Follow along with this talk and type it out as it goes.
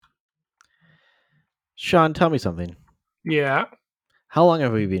Sean, tell me something. Yeah. How long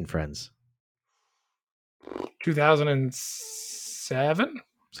have we been friends? 2007?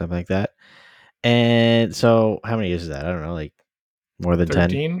 Something like that. And so, how many years is that? I don't know, like more than 10,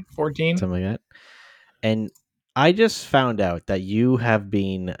 13? 14? something like that. And I just found out that you have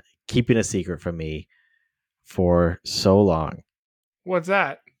been keeping a secret from me for so long What's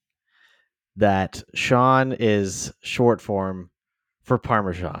that? that Sean is short form for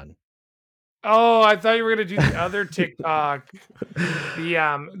Parmesan. Oh, I thought you were gonna do the other TikTok.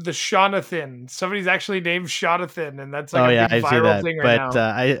 The Shonathan. Somebody's actually named Shonathan, and that's like Oh a yeah, big I see viral that. thing right But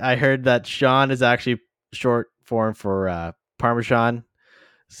now. I heard that Sean is actually short form for Parmesan.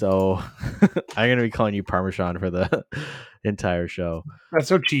 So I'm gonna be calling you Parmesan for the entire show. That's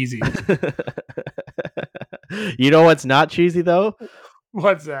so cheesy. You know what's not cheesy though?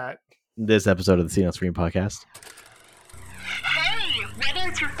 What's that? This episode of the Scene on Screen podcast. Hey, whether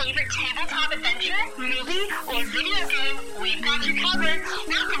it's your favorite tabletop adventure, movie, or video game, we've got you covered.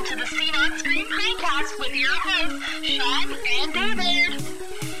 Welcome to the Scene on Screen podcast with your hosts, Sean and David.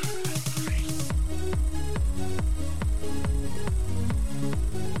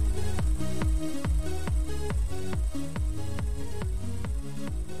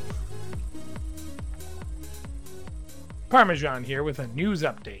 Parmesan here with a news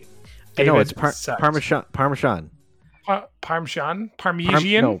update. I know it's David sucks. Parmesan. Parmesan?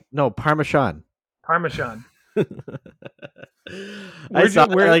 Parmesean? No, Parmesan. Parmesan. I saw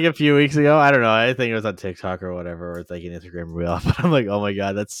it like a few weeks ago. I don't know. I think it was on TikTok or whatever, or it's like an Instagram reel. But I'm like, oh my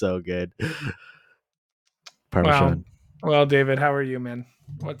god, that's so good. Parmesan. Well, David, how are you, man?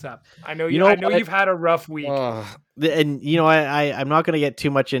 What's up? I know you've had a rough week. And you know, I'm not going to get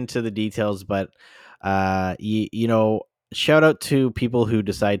too much into the details, but you know, shout out to people who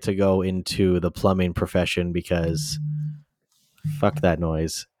decide to go into the plumbing profession because fuck that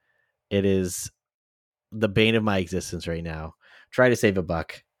noise. It is the bane of my existence right now. Try to save a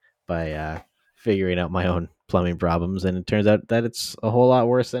buck by figuring out my own plumbing problems, and it turns out that it's a whole lot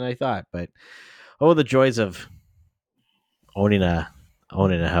worse than I thought. But oh, the joys of owning a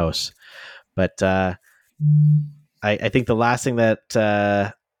house. But I think the last thing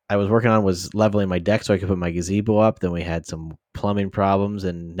that I was working on was leveling my deck so I could put my gazebo up. Then we had some plumbing problems,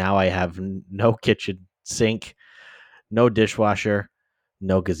 and now I have no kitchen sink, no dishwasher,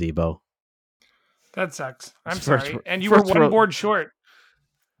 no gazebo. That sucks. I'm sorry. And you were one board short.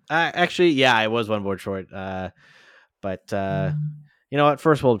 Actually, yeah, I was one board short. But you know what?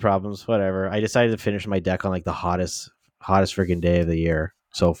 First world problems, whatever. I decided to finish my deck on like the hottest freaking day of the year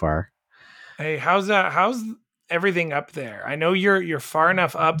so far. Hey, how's everything up there? I know you're far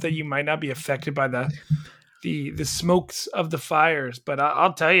enough up that you might not be affected by the smokes of the fires, but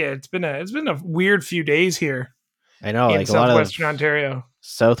I'll tell you, it's been a weird few days here. I know, in like southwestern a lot of Ontario.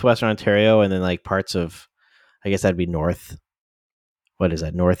 Southwestern Ontario, and then like parts of, I guess that'd be north. What is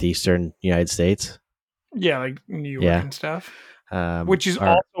that? Northeastern United States. Yeah, like New York and stuff. Which is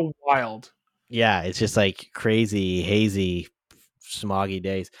also wild. Yeah, it's just like crazy, hazy, smoggy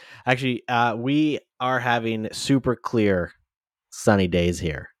days. Actually, we are having super clear, sunny days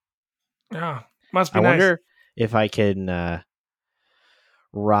here. Oh, must be I nice. wonder if I can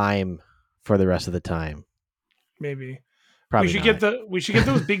rhyme for the rest of the time. Maybe. Probably we should get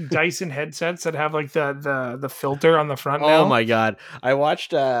those big Dyson headsets that have like the filter on the front. Oh my god! I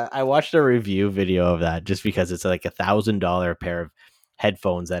watched a review video of that just because it's like $1,000 pair of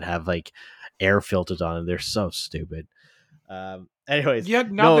headphones that have like air filters on them. They're so stupid. Anyways,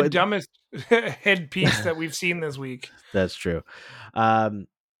 the dumbest headpiece that we've seen this week. That's true. The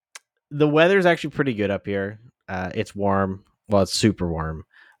weather's actually pretty good up here. It's warm. Well, it's super warm.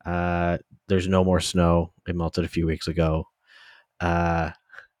 There's no more snow. It melted a few weeks ago. I'm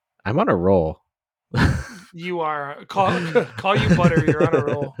on a roll. You are. Call you butter. You're on a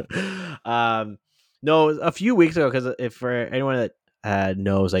roll. No, a few weeks ago, because if for anyone that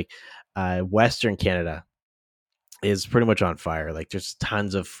knows, like Western Canada is pretty much on fire. Like there's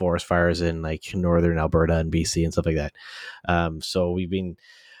tons of forest fires in like northern Alberta and BC and stuff like that. So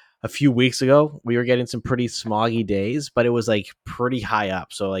a few weeks ago, we were getting some pretty smoggy days, but it was like pretty high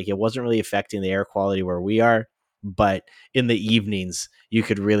up. So like it wasn't really affecting the air quality where we are. But in the evenings, you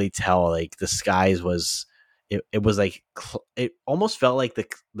could really tell like the skies was, it was like, it almost felt like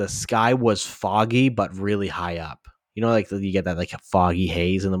the sky was foggy, but really high up. You know, like you get that like foggy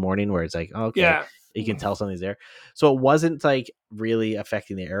haze in the morning where it's like, oh, okay, yeah, you can tell something's there. So it wasn't like really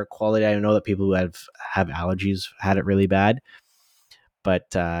affecting the air quality. I know that people who have allergies had it really bad. But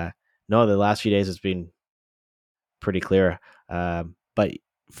no, the last few days it's been pretty clear. But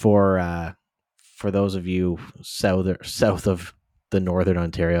for those of you south of the northern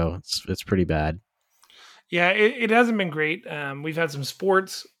Ontario, it's pretty bad. Yeah, it hasn't been great. We've had some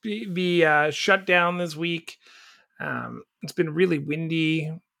sports be shut down this week. It's been really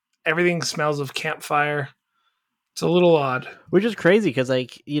windy. Everything smells of campfire. It's a little odd. Which is crazy because,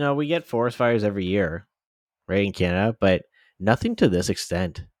 like, we get forest fires every year, right, in Canada, but nothing to this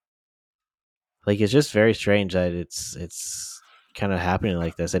extent. Like, it's just very strange that it's kind of happening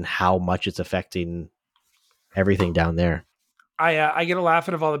like this, and how much it's affecting everything down there. I get a laugh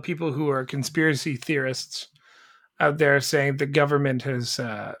out of all the people who are conspiracy theorists out there saying the government has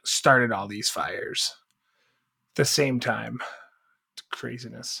started all these fires at the same time. It's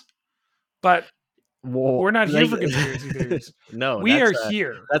craziness. But Well, we're not here like, for conspiracy theories. no, We are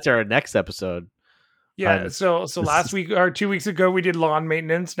here. that's our next episode. Yeah. So last week or 2 weeks ago we did lawn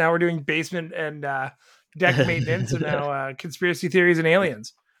maintenance. Now we're doing basement and deck maintenance, and now conspiracy theories and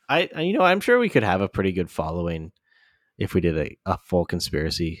aliens. I'm sure we could have a pretty good following if we did a full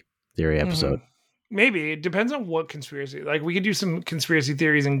conspiracy theory episode. Maybe it depends on what conspiracy. Like we could do some conspiracy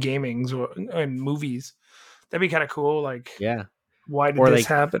theories in gamings or in movies. That'd be kind of cool. Like, Yeah. why did Or this like,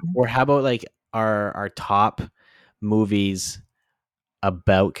 happen? or how about like our top movies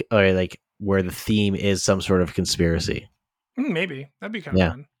about, or like where the theme is some sort of conspiracy. Maybe that'd be kind of Yeah.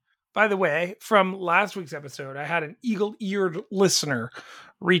 fun. By the way, from last week's episode, I had an eagle-eared listener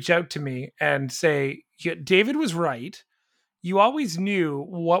reach out to me and say, "Yeah, David was right. You always knew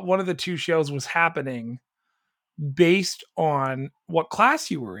what one of the two shows was happening based on what class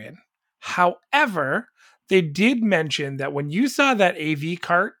you were in. However, they did mention that when you saw that AV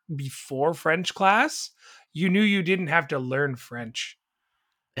cart before French class, you knew you didn't have to learn French."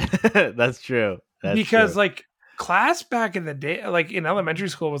 That's true. Because like class back in the day, like in elementary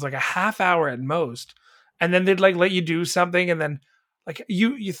school, was like a half hour at most, and then they'd like let you do something, and then like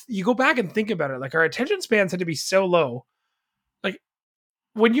you go back and think about it, like our attention spans had to be so low. Like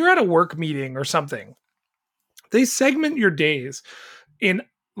when you're at a work meeting or something, they segment your days in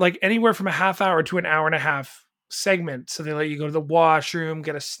like anywhere from a half hour to an hour and a half segment, so they let you go to the washroom,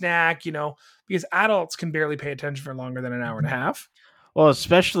 get a snack, because adults can barely pay attention for longer than an hour and a half. Well,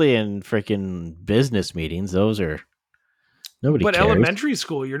 especially in freaking business meetings, those are nobody But cares. elementary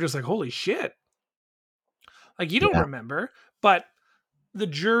school, you're just like, holy shit. Like you don't Yeah. remember, but the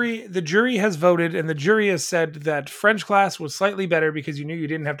jury has voted, and the jury has said that French class was slightly better because you knew you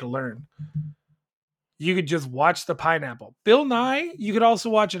didn't have to learn. You could just watch the pineapple. Bill Nye, you could also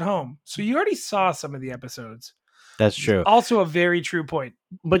watch at home. So you already saw some of the episodes. That's true. Also a very true point.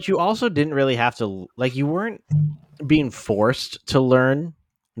 But you also didn't really have to, like, you weren't being forced to learn,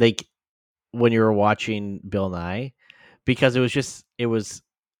 like, when you were watching Bill Nye, because it was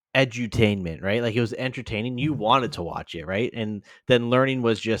edutainment, right? Like, it was entertaining. You wanted to watch it, right? And then learning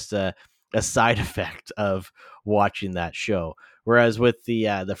was just a side effect of watching that show. Whereas with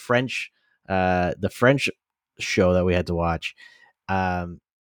the French show that we had to watch,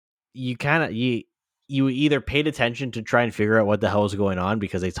 you kind of you either paid attention to try and figure out what the hell was going on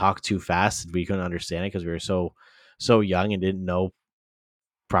because they talked too fast and we couldn't understand it because we were so young and didn't know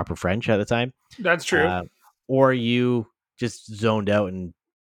proper French at the time. That's true. Or you just zoned out and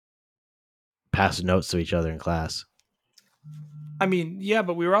passed notes to each other in class. I mean, yeah,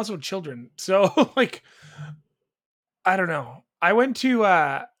 but we were also children. So like, I don't know. I went to,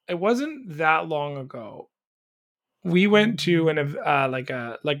 it wasn't that long ago. We went to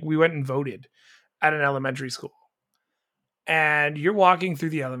we went and voted at an elementary school. And you're walking through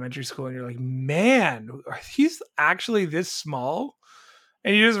the elementary school and you're like, man, are these actually this small?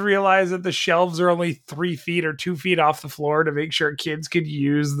 And you just realize that the shelves are only 3 feet or 2 feet off the floor to make sure kids could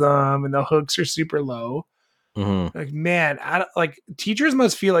use them. And the hooks are super low. Mm-hmm. Like, man, teachers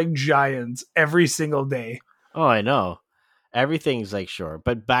must feel like giants every single day. Oh, I know. Everything's like short.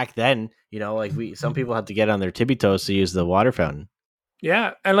 But back then, like some people had to get on their tippy toes to use the water fountain.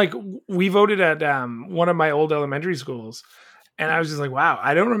 Yeah. And like we voted at one of my old elementary schools. And I was just like, wow,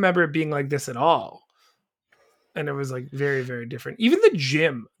 I don't remember it being like this at all. And it was like very, very different. Even the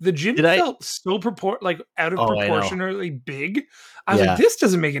gym felt so out of proportionally big. I was like, this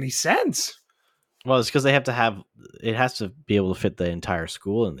doesn't make any sense. Well, it's because it has to be able to fit the entire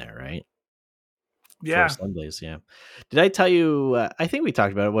school in there, right? Yeah. For assemblies, yeah. Did I tell you? I think we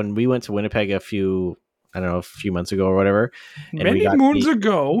talked about it when we went to Winnipeg a few months ago or whatever. Many moons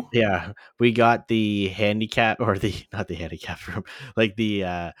ago. Yeah, we got the handicap or not the handicap room, like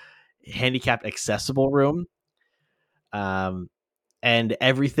the handicapped accessible room. And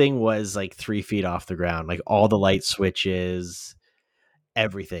everything was like 3 feet off the ground, like all the light switches,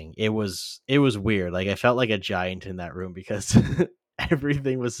 everything. It was weird. Like I felt like a giant in that room because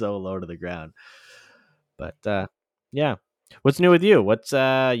everything was so low to the ground. But yeah, What's new with you? What's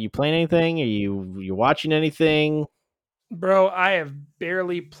you playing anything? Are you watching anything? Bro, I have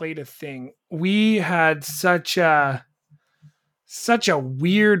barely played a thing. We had such a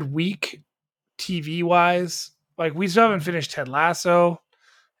weird week TV wise. Like we still haven't finished Ted Lasso,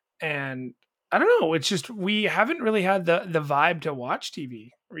 and I don't know. It's just we haven't really had the vibe to watch TV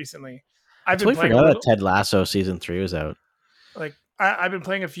recently. I I've been totally playing a forgot that little. Ted Lasso season 3 was out. Like I've been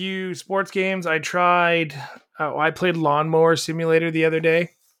playing a few sports games. I tried. I played Lawnmower Simulator the other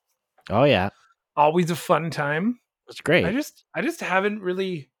day. Oh yeah, Always a fun time. it's I great. just I just haven't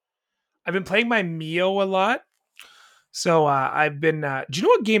really. I've been playing my Mio a lot. So I've been. Do you know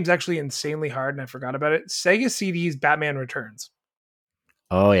what game's actually insanely hard? And I forgot about it. Sega CD's Batman Returns.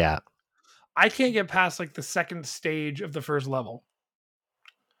 Oh yeah. I can't get past like the second stage of the first level.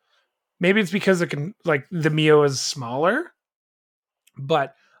 Maybe it's because it can like the Mio is smaller,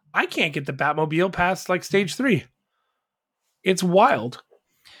 but I can't get the Batmobile past like stage 3. It's wild.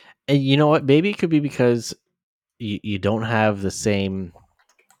 And you know what? Maybe it could be because you don't have the same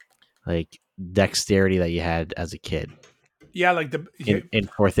like dexterity that you had as a kid Yeah, like in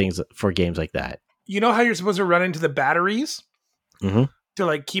for games like that. you know how you're supposed to run into the batteries Mm-hmm. to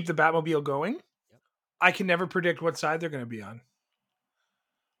like keep the Batmobile going? I can never predict what side they're going to be on.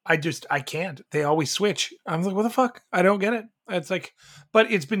 I can't. They always switch. I'm like, what the fuck? I don't get it. It's like,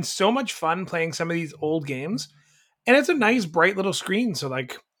 but it's been so much fun playing some of these old games, and it's a nice bright little screen. So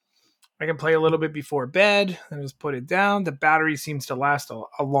like, I can play a little bit before bed and just put it down. The battery seems to last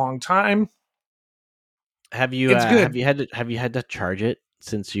a long time. Have you It's good. have you had to charge it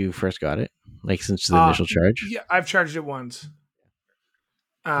since you first got it? Like since the Uh, initial charge? yeah, I've charged it once.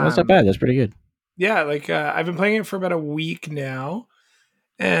 Well, that's not bad. That's pretty good. Yeah, like I've been playing it for about a week now,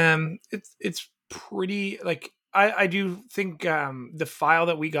 and it's pretty like I do think the file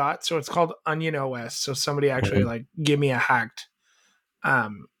that we got, so it's called Onion OS. So somebody actually Mhm. like give me a hacked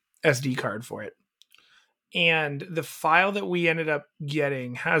um, SD card for it. And the file that we ended up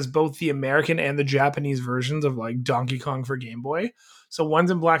getting has both the American and the Japanese versions of like Donkey Kong for Game Boy. So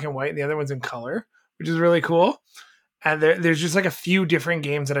one's in black and white and the other one's in color, which is really cool. And there's just like a few different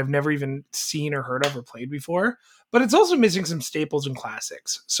games that I've never even seen or heard of or played before. But it's also missing some staples and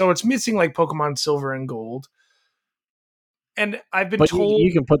classics. So it's missing like Pokemon Silver and Gold. And I've been But told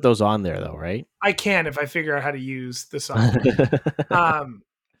you can put those on there though, right? I can if I figure out how to use the software. Um,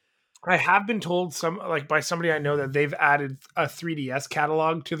 I have been told some like by somebody I know that they've added a 3DS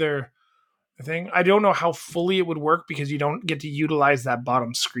catalog to their thing. I don't know how fully it would work because you don't get to utilize that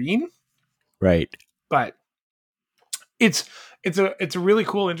bottom screen, Right. but it's it's a really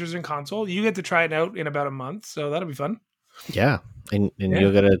cool, interesting console. You get to try it out in about a month, so that'll be fun. Yeah. And Yeah,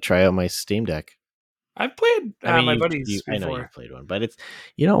 you're gonna try out my Steam Deck. I've played I mean, my buddies I know before. you've played one, but it's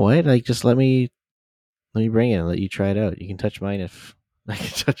you know what? Like, just let me bring it and let you try it out. You can touch mine if I can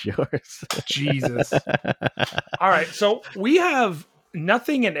touch yours. Jesus. All right, so we have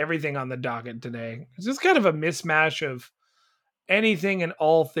nothing and everything on the docket today. It's just kind of a mismatch of anything and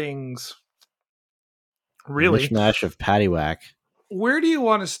all things. Really, Mishmash of paddywhack. where do you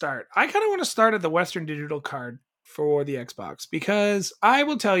want to start? I kind of want to start at the Western Digital card for the Xbox because I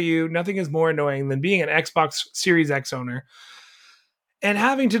will tell you, nothing is more annoying than being an Xbox Series X owner and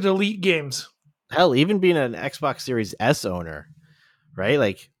having to delete games. Hell, even being an Xbox Series S owner, right?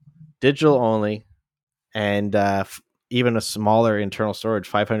 Like digital only, and even a smaller internal storage,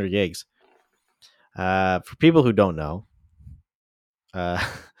 500 gigs. For people who don't know, uh,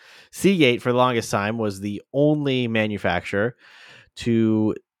 Seagate for the longest time was the only manufacturer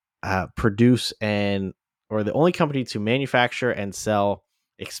to produce or the only company to manufacture and sell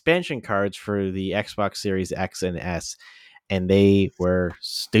expansion cards for the Xbox Series X and S, and they were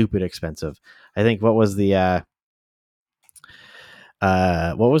stupid expensive. I think what was this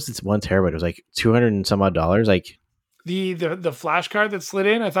 1 terabyte? It was like 200 and some odd dollars. Like The flash card that slid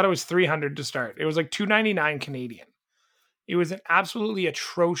in, I thought it was 300 to start. It was like 299 Canadian. It was an absolutely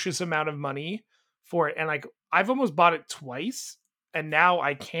atrocious amount of money for it, and like I've almost bought it twice, and now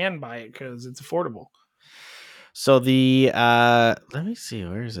I can buy it because it's affordable. so let me see,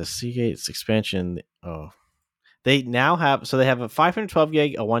 where's the Seagate's expansion? Oh, they now have they have a 512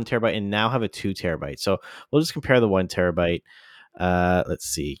 gig, a 1 terabyte, and now have a 2 terabyte. So we'll just compare the 1 terabyte. Let's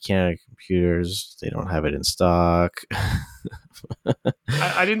see, Canada Computers, they don't have it in stock.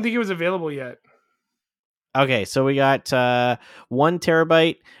 I didn't think it was available yet. Okay, so we got 1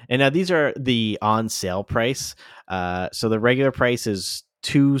 terabyte, and now these are the on sale price. So the regular price is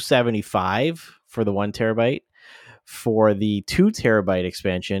 $275 for the 1 terabyte. For the 2 terabyte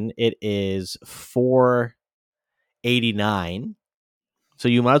expansion, it is $489. So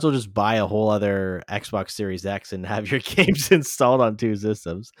you might as well just buy a whole other Xbox Series X and have your games installed on 2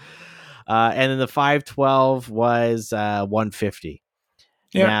 systems. And then the 512 was 150.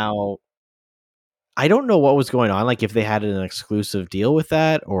 Yeah. Now, I don't know what was going on, like if they had an exclusive deal with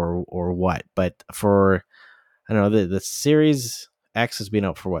that or what. But for I don't know, the Series X has been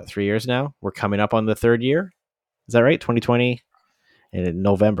out for what, 3 years now? We're coming up on the third year. Is that right? 2020 and in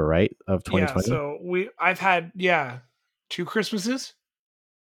November, right? Of Yeah. 2020. So I've had, 2 Christmases.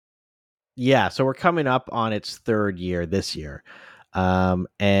 Yeah, so we're coming up on its third year this year.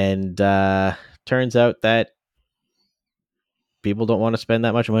 And turns out that people don't want to spend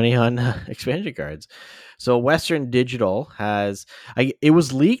that much money on expansion cards. So Western Digital has, it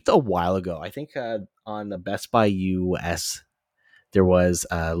was leaked a while ago. I think on the Best Buy US, there was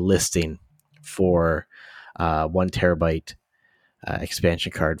a listing for 1 terabyte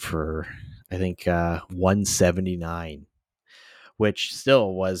expansion card for, I think, 179, which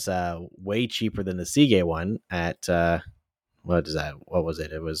still was way cheaper than the Seagate one at what is that? What was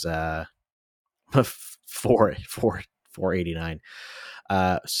it? It was four four 489.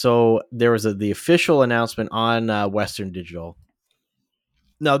 So there was the official announcement on Western Digital.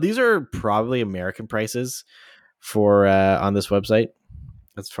 Now these are probably American prices for on this website,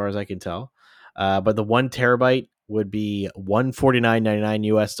 as far as I can tell. But the 1 terabyte would be $149.99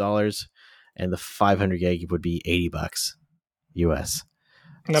 US dollars, and the 500 gig would be $80 US.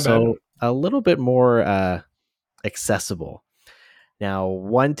 Not bad. So a little bit more accessible. Now,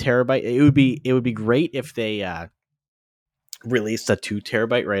 1 terabyte, it would be great if they released a 2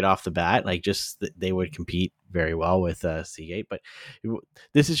 terabyte right off the bat. Like, just they would compete very well with Seagate. But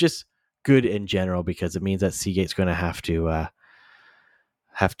this is just good in general because it means that Seagate's going to have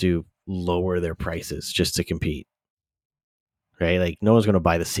to lower their prices just to compete. Right? Like, no one's going to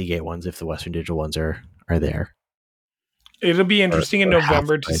buy the Seagate ones if the Western Digital ones are there. It'll be interesting in or half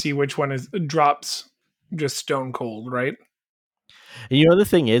November the to price. see which one drops just stone cold, right? And you know, the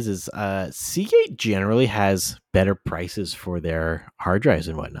thing is Seagate generally has better prices for their hard drives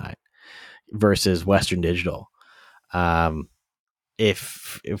and whatnot versus Western Digital.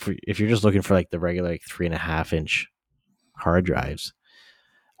 If you're just looking for like the regular, like 3.5-inch hard drives,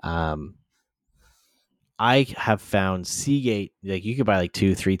 I have found Seagate, like you could buy like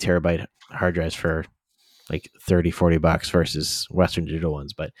 2-3 terabyte hard drives for like $30-$40 versus Western Digital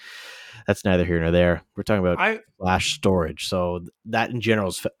ones, but that's neither here nor there. We're talking about flash storage, so that in general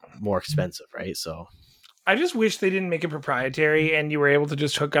is more expensive, right? So I just wish they didn't make it proprietary and you were able to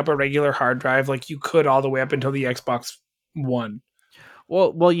just hook up a regular hard drive like you could all the way up until the Xbox One.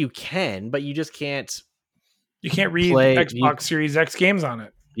 Well, you can, but you just can't. You can't read Xbox Series X games on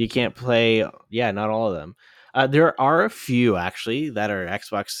it. You can't play. Yeah, not all of them. There are a few actually that are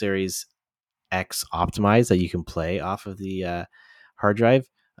Xbox Series X optimized that you can play off of the hard drive.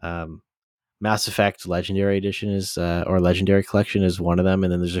 Mass Effect Legendary Edition is or Legendary Collection is one of them,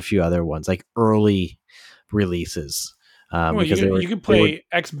 and then there's a few other ones like early releases. Because you can play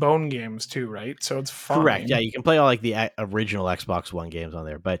X-Bone games too, right? So it's fine. Correct. Yeah, you can play all like the original Xbox One games on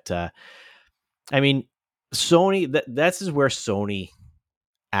there. But I mean, Sony. This is where Sony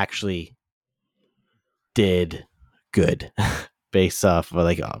actually did good based off of,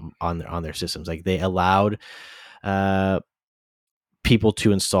 like on their systems. Like they allowed people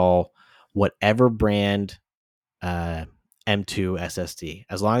to install whatever brand M2 SSD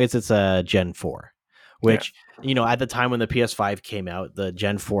as long as it's a Gen 4, which you know, at the time when the PS5 came out, the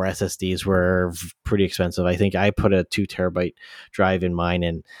Gen 4 SSDs were pretty expensive. I think I put a 2 terabyte drive in mine,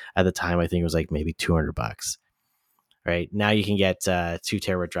 and at the time I think it was like maybe $200. Right now you can get 2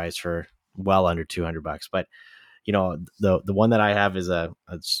 terabyte drives for well under $200. But you know, the one that I have is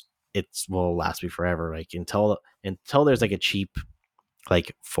it will last me forever. Like until there's like a cheap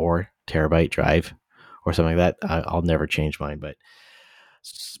like 4 terabyte drive or something like that, I'll never change mine. But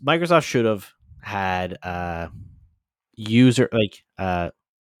Microsoft should have had user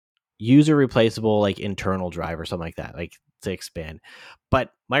replaceable like internal drive or something like that, like to expand.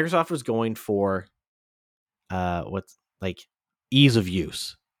 But Microsoft was going for what's like ease of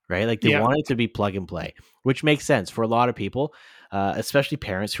use, right? Like they want it to be plug and play, which makes sense for a lot of people, especially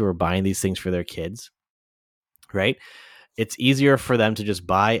parents who are buying these things for their kids, right? It's easier for them to just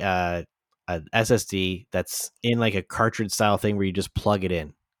buy an SSD that's in like a cartridge style thing where you just plug it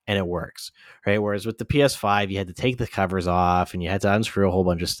in and it works, right? Whereas with the PS5, you had to take the covers off and you had to unscrew a whole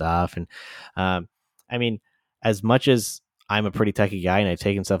bunch of stuff. And I mean, as much as I'm a pretty techie guy and I've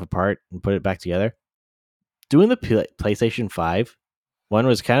taken stuff apart and put it back together, doing the PlayStation 5 one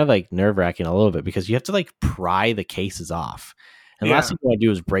was kind of like nerve wracking a little bit because you have to like pry the cases off. And the last thing you want to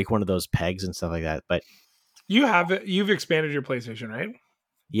do is break one of those pegs and stuff like that. But you've expanded your PlayStation, right?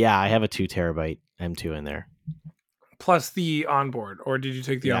 Yeah, I have a 2 terabyte M2 in there. plus the onboard, or did you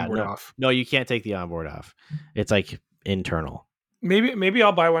take the Yeah, onboard off? no, you can't take the onboard off. It's like internal. Maybe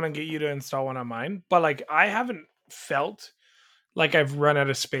I'll buy one and get you to install one on mine. But like I haven't felt like I've run out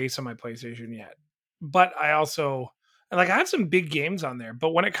of space on my PlayStation yet. But I also like I have some big games on there.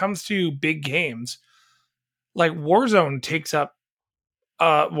 But when it comes to big games, like Warzone takes up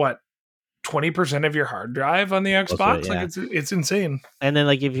what 20% of your hard drive on the Close to it, Xbox. Like yeah. it's insane. And then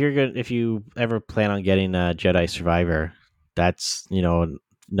like if you ever plan on getting a Jedi Survivor, that's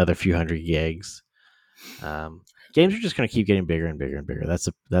another few hundred gigs. Games are just going to keep getting bigger and bigger and bigger.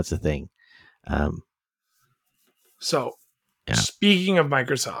 That's the thing. Um, So yeah, speaking of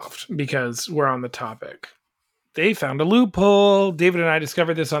Microsoft, because we're on the topic, they found a loophole. David and I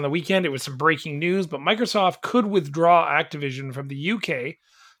discovered this on the weekend. It was some breaking news, but Microsoft could withdraw Activision from the UK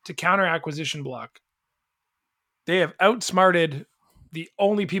to counter acquisition block. They have outsmarted the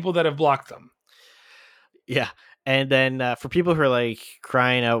only people that have blocked them. yeah. And then for people who are like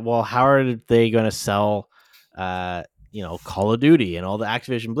crying out, well, how are they going to sell, Call of Duty and all the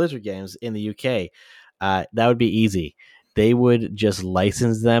Activision Blizzard games in the UK? That would be easy. They would just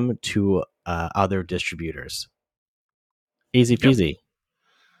license them to other distributors. Easy Yep. peasy.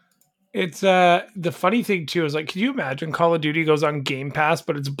 It's the funny thing too is like, can you imagine Call of Duty goes on Game Pass,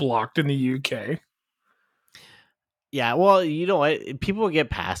 but it's blocked in the UK? Yeah, well, you know what? People will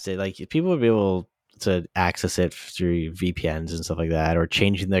get past it. Like people will be able to access it through VPNs and stuff like that, or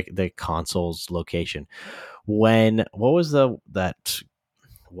changing the console's location. What was that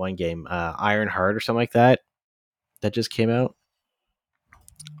one game, Iron Heart or something like that just came out?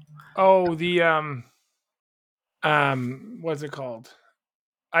 Oh, the what's it called?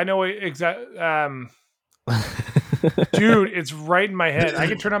 I know exact dude, it's right in my head. I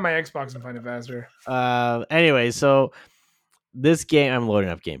can turn on my Xbox and find it faster. Anyway, so this game, I'm loading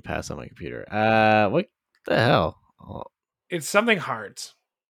up Game Pass on my computer. What the hell? Oh, It's something Hearts.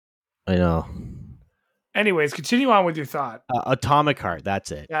 I know. Anyways, continue on with your thought. Atomic Heart,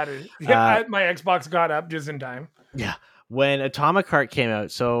 that's it. That is, yeah, my Xbox got up just in time. Yeah. When Atomic Heart came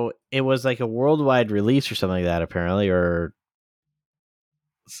out, so it was like a worldwide release or something like that, apparently, or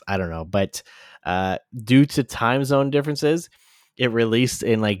I don't know. But due to time zone differences, it released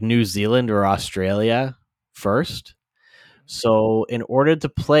in like New Zealand or Australia first. So in order to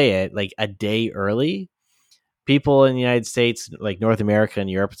play it like a day early, people in the United States, like North America and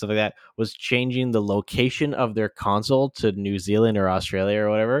Europe and stuff like that, was changing the location of their console to New Zealand or Australia or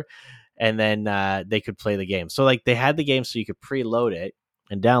whatever, and then they could play the game. So like they had the game so you could preload it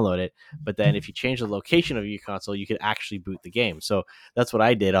and download it, but then if you change the location of your console, you could actually boot the game. So that's what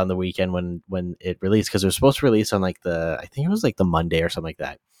I did on the weekend when it released, because it was supposed to release on like I think it was like the Monday or something like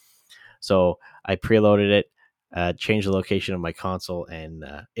that. So I preloaded it, changed the location of my console, and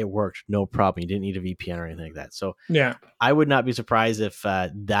it worked no problem. You didn't need a VPN or anything like that. So Yeah. I would not be surprised if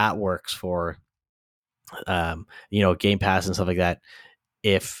that works for Game Pass and stuff like that,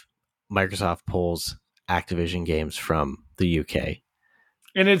 if Microsoft pulls Activision games from the UK.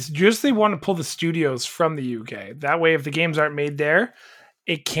 And it's just they want to pull the studios from the UK. That way, if the games aren't made there,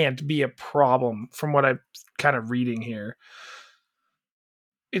 it can't be a problem from what I'm kind of reading here.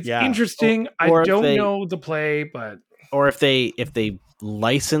 It's interesting. I don't know the play, but or if they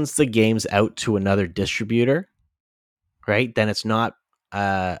license the games out to another distributor, right? Then it's not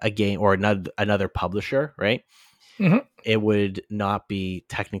a game or another publisher, right? Mhm. It would not be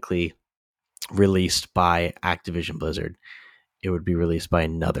technically released by Activision Blizzard. It would be released by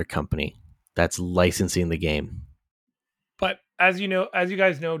another company that's licensing the game. But as you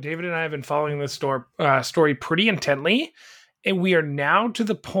guys know, David and I have been following this story pretty intently, and we are now to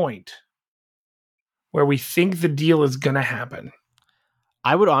the point where we think the deal is going to happen.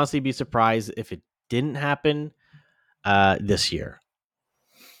 I would honestly be surprised if it didn't happen this year.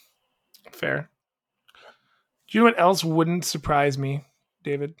 Fair. Do you know what else wouldn't surprise me,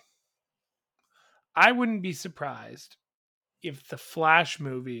 David? I wouldn't be surprised if the Flash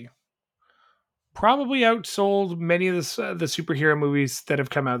movie probably outsold many of the superhero movies that have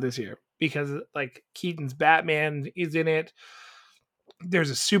come out this year, because like Keaton's Batman is in it.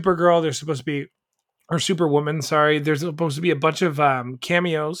 There's a Supergirl. There's supposed to be, or Superwoman. Sorry, there's supposed to be a bunch of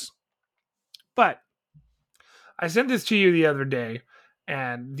cameos. But I sent this to you the other day,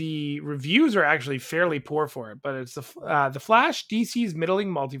 and the reviews are actually fairly poor for it. But it's the Flash, DC's middling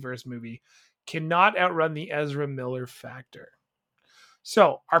multiverse movie, cannot outrun the Ezra Miller factor.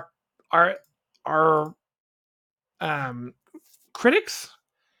 So our critics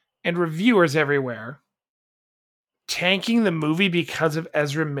and reviewers everywhere tanking the movie because of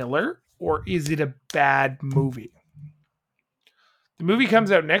Ezra Miller, or is it a bad movie? The movie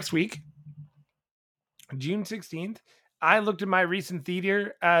comes out next week, June 16th. I looked at my recent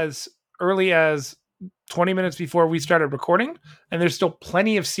theater as early as 20 minutes before we started recording, and there's still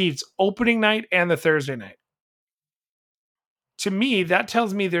plenty of seats opening night and the Thursday night. To me, that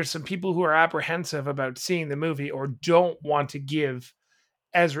tells me there's some people who are apprehensive about seeing the movie or don't want to give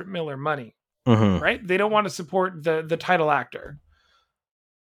Ezra Miller money, Mm-hmm. right? They don't want to support the title actor.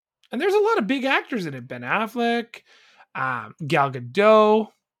 And there's a lot of big actors in it. Ben Affleck, Gal Gadot,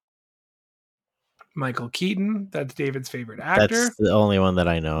 Michael Keaton. That's David's favorite actor. That's the only one that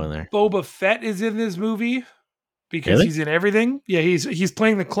I know in there. Boba Fett is in this movie because Really? he's in everything. Yeah, he's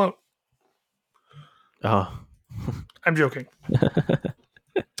playing the clone. Oh. I'm joking.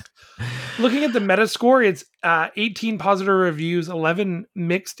 Looking at the Metascore, it's 18 positive reviews, 11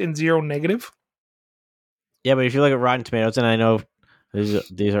 mixed, and 0 negative. Yeah, but if you look at Rotten Tomatoes, and I know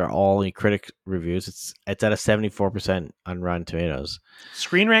these are all critic reviews, it's at a 74% on Rotten Tomatoes.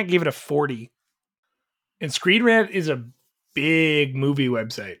 Screen Rant gave it a 40. And Screen Rant is a big movie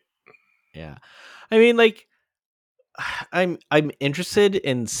website. Yeah. I mean, like, I'm interested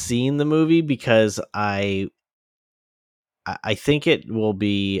in seeing the movie because I think it will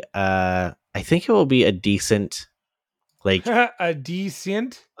be a decent, like A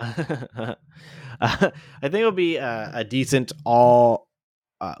decent. I think it'll be a decent all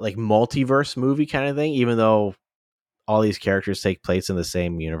like multiverse movie kind of thing, even though all these characters take place in the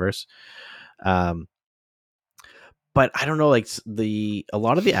same universe. But I don't know, like a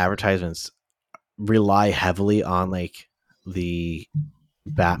lot of the advertisements rely heavily on like the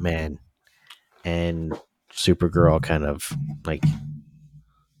Batman and Supergirl kind of like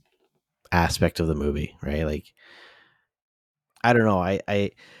aspect of the movie, right? Like, I don't know.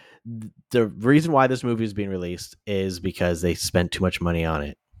 The reason why this movie is being released is because they spent too much money on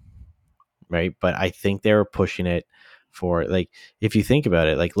it, right? But I think they were pushing it for, like, if you think about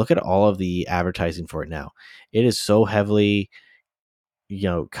it, like, look at all of the advertising for it now. It is so heavily,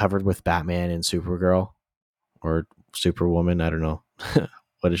 covered with Batman and Supergirl or Superwoman. I don't know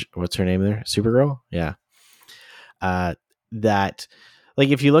what's her name there. Supergirl, yeah. That, like,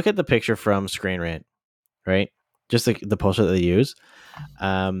 if you look at the picture from Screen Rant, right? Just like the poster that they use,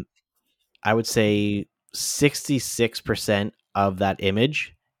 I would say 66% of that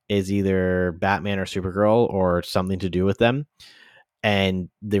image is either Batman or Supergirl or something to do with them, and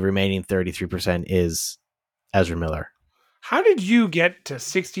the remaining 33% is Ezra Miller. How did you get to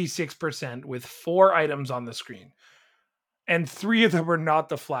 66% with 4 items on the screen? And 3 of them were not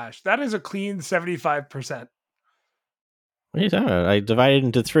the Flash. That is a clean 75%. What are you talking about? I divided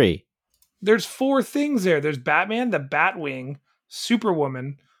into 3. There's 4 things there. There's Batman, the Batwing,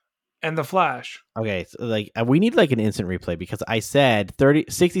 Superwoman, and the Flash. Okay, so like we need like an instant replay because I said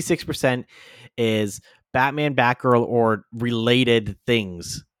 66% is Batman, Batgirl, or related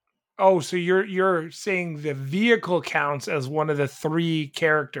things. Oh, so you're saying the vehicle counts as one of the 3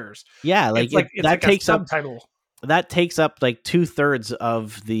 characters. Yeah, like it's like takes a subtitle. That takes up like 2/3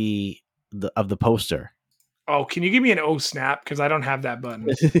 of the poster. Oh, can you give me an oh snap? Because I don't have that button.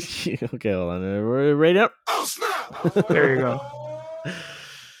 Okay, hold on. We're right up. Oh snap! There you go.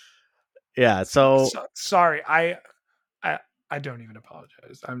 Yeah. So sorry, I don't even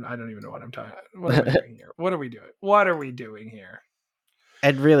apologize. I don't even know what I'm talking about. What are we doing here? What are we doing? What are we doing here?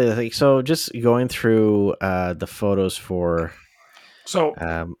 And really, like, so just going through the photos for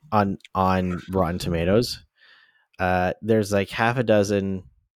on Rotten Tomatoes, there's like half a dozen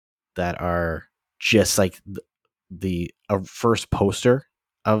that are just like the first poster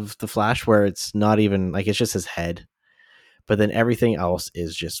of the Flash, where it's not even like, it's just his head, but then everything else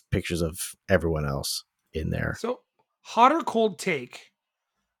is just pictures of everyone else in there. So, hot or cold take,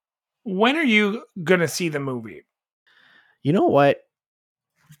 when are you gonna see the movie? You know what,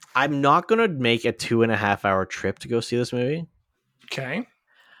 I'm not gonna make a 2.5 hour trip to go see this movie. Okay,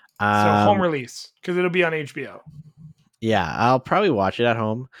 so home release, because it'll be on HBO. Yeah, I'll probably watch it at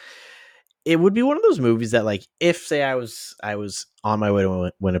home. It would be one of those movies that, like, if say I was on my way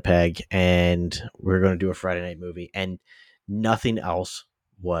to Winnipeg and we are going to do a Friday night movie and nothing else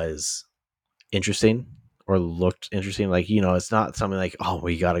was interesting or looked interesting, like, it's not something like, oh,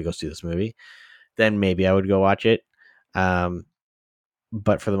 we got to go see this movie, then maybe I would go watch it. But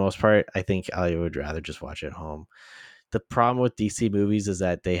for the most part, I think I would rather just watch it at home. The problem with DC movies is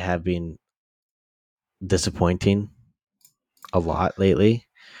that they have been disappointing a lot lately.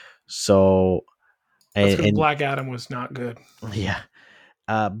 So, and Black Adam was not good. Yeah.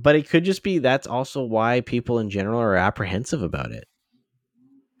 But it could just be that's also why people in general are apprehensive about it,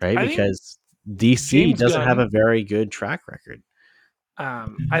 right? Because DC doesn't have a very good track record.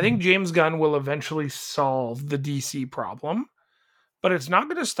 I think James Gunn will eventually solve the DC problem, but it's not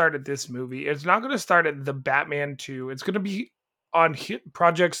going to start at this movie. It's not going to start at the Batman 2. It's going to be on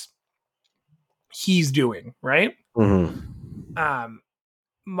projects he's doing, right? Mm-hmm.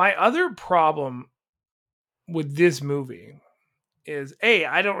 My other problem with this movie is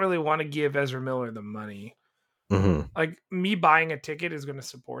I don't really want to give Ezra Miller the money. Mm-hmm. Like, me buying a ticket is going to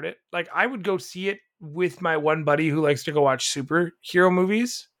support it. Like, I would go see it with my one buddy who likes to go watch superhero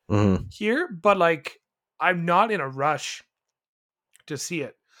movies Mm-hmm. here, but like, I'm not in a rush to see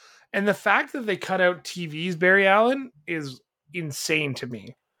it. And the fact that they cut out TV's Barry Allen is insane to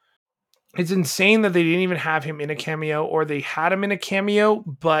me. It's insane that they didn't even have him in a cameo, or they had him in a cameo,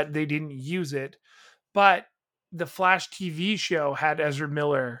 but they didn't use it. But the Flash TV show had Ezra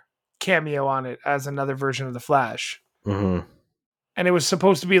Miller cameo on it as another version of the Flash. Mm-hmm. And it was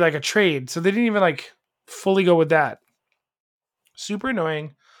supposed to be like a trade. So they didn't even like fully go with that. Super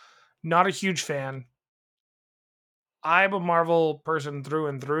annoying. Not a huge fan. I'm a Marvel person through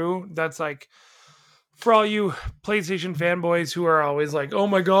and through. That's like, for all you PlayStation fanboys who are always like, oh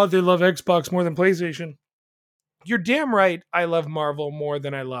my God, they love Xbox more than PlayStation. You're damn right. I love Marvel more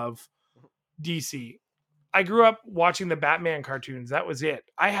than I love DC. I grew up watching the Batman cartoons. That was it.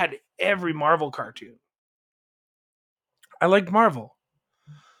 I had every Marvel cartoon. I liked Marvel.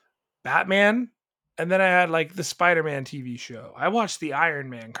 Batman. And then I had like the Spider-Man TV show. I watched the Iron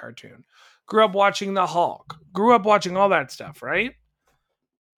Man cartoon. Grew up watching the Hulk. Grew up watching all that stuff, right?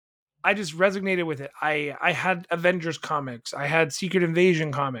 I just resonated with it. I had Avengers comics. I had Secret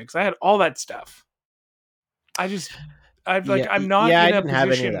Invasion comics. I had all that stuff. I'm not I in a didn't have any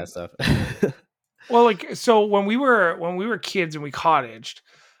position. of that stuff. Well, like, so when we were kids and we cottaged,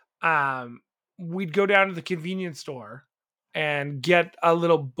 we'd go down to the convenience store and get a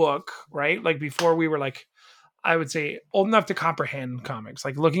little book, right? Like, before we were like, I would say, old enough to comprehend comics.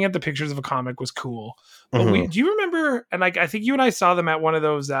 Like, looking at the pictures of a comic was cool. But do you remember? And like, I think you and I saw them at one of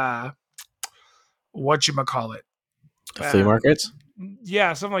those whatchamacallit, flea markets.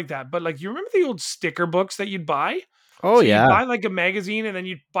 Yeah, something like that. But like, you remember the old sticker books that you'd buy? Oh, so yeah. You'd buy like a magazine, and then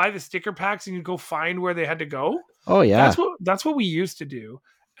you'd buy the sticker packs, and you'd go find where they had to go. Oh, yeah. That's what we used to do.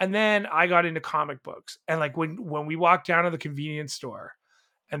 And then I got into comic books, and like when we walked down to the convenience store,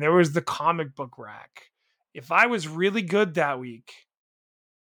 and there was the comic book rack. If I was really good that week,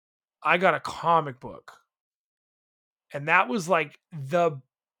 I got a comic book, and that was like the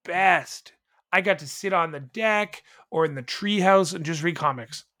best. I got to sit on the deck or in the treehouse and just read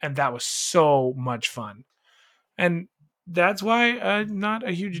comics, and that was so much fun. And that's why I'm not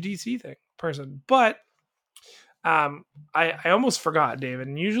a huge DC person. But I almost forgot, David.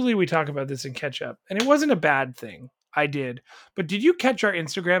 And usually we talk about this in catch up, and it wasn't a bad thing. I did. But did you catch our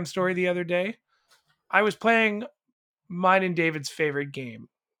Instagram story the other day? I was playing mine and David's favorite game,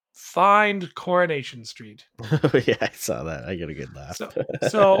 Find Coronation Street. Yeah, I saw that. I got a good laugh.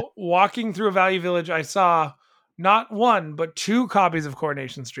 So walking through a Value Village, I saw not one, but 2 copies of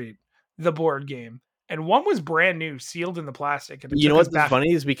Coronation Street, the board game. And one was brand new, sealed in the plastic. And you know what's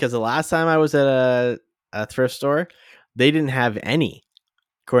funny is because the last time I was at a thrift store, they didn't have any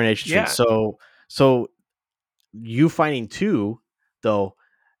Coronation Street. Yeah. So you finding 2 though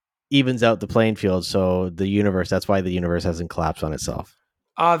evens out the playing field. So the universe, that's why the universe hasn't collapsed on itself.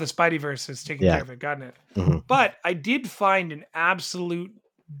 The Spideyverse is taking care of it, gotten it. Mm-hmm. But I did find an absolute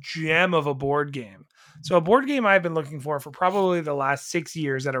gem of a board game. So a board game I've been looking for probably the last 6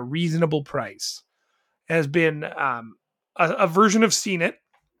 years at a reasonable price has been a version of Seen It,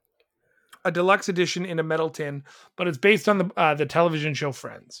 a deluxe edition in a metal tin, but it's based on the television show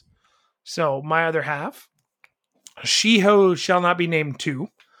Friends. So my other half, She-Ho Shall Not Be Named 2,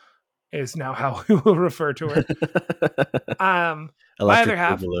 is now how we will refer to her. My other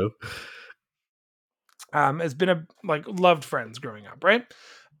half has been loved Friends growing up, right?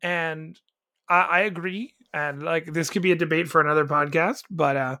 And I agree. And like, this could be a debate for another podcast,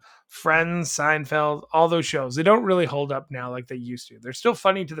 but Friends, Seinfeld, all those shows, they don't really hold up now like they used to. They're still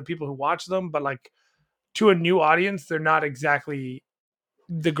funny to the people who watch them, but like, to a new audience, they're not exactly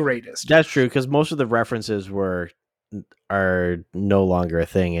the greatest. That's true, because most of the references are no longer a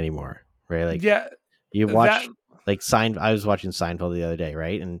thing anymore, right? Like, yeah, you watch I was watching Seinfeld the other day,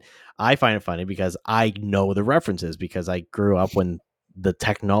 right? And I find it funny because I know the references, because I grew up when the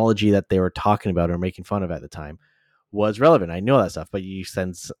technology that they were talking about or making fun of at the time was relevant. I know that stuff, but you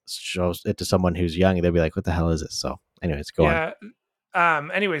show it to someone who's young and they'll be like, what the hell is this? So anyways, go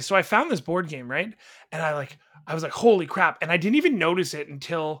on. Anyway, so I found this board game, right? And I was like, holy crap. And I didn't even notice it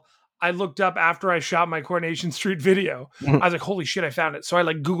until I looked up after I shot my Coronation Street video. I was like, holy shit, I found it. So I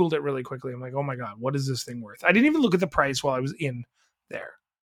Googled it really quickly. I'm like, oh my God, what is this thing worth? I didn't even look at the price while I was in there.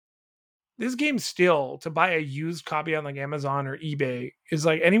 this game still, to buy a used copy on like Amazon or eBay, is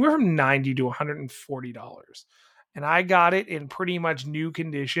like anywhere from $90 to $140. And I got it in pretty much new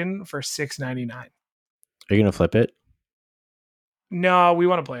condition for $6.99. Are you gonna flip it? No, we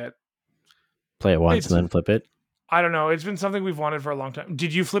want to play it. Play it once It's, and then flip it? I don't know. It's been something we've wanted for a long time.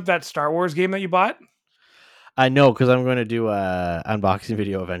 Did you flip that Star Wars game that you bought? I know, because I'm going to do a unboxing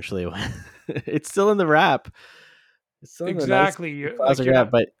video eventually. It's still in the wrap. It's still Exactly. in the nice Like plastic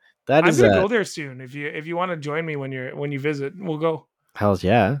wrap, but that I'm is gonna go there soon. If you want to join me when you visit, we'll go. hell's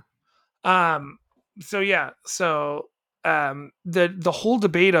yeah. So yeah. So the whole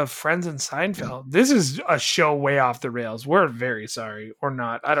debate of Friends and Seinfeld. This is a show way off the rails. We're very sorry, or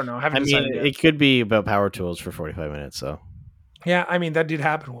not. I don't know. I haven't decided yet. It could be about power tools for 45 minutes. So Yeah, I mean that did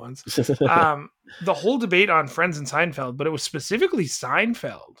happen once. The whole debate on Friends and Seinfeld, but it was specifically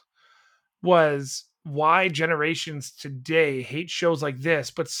Seinfeld, was why generations today hate shows like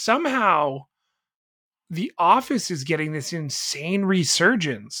this, but somehow The Office is getting this insane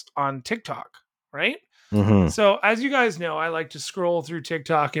resurgence on TikTok, right? Mhm. So, as you guys know, I like to scroll through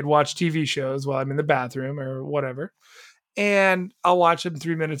TikTok and watch TV shows while I'm in the bathroom or whatever. And I'll watch them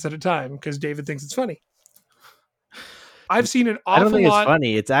 3 minutes at a time because David thinks it's funny. I've seen an I don't awful think lot. it's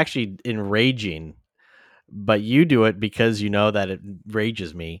funny. It's actually enraging, but you do it because you know that it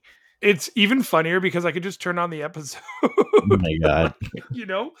enrages me. It's even funnier because I could just turn on the episode. Oh my god! You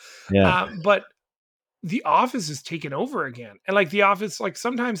know? Yeah. But The Office is taken over again. And like The Office, like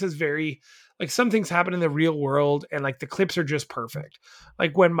sometimes has very, like some things happen in the real world and like the clips are just perfect.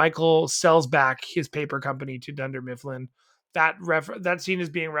 Like when Michael sells back his paper company to Dunder Mifflin, that scene is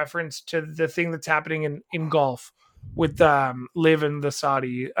being referenced to the thing that's happening in golf with Liv and the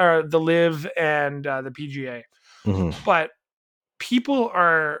Saudi, or the Liv and the PGA. Mhm. But people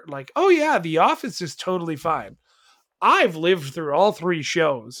are like, oh yeah, The Office is totally fine. I've lived through all three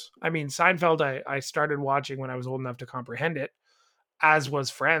shows. I mean, Seinfeld, I started watching when I was old enough to comprehend it, as was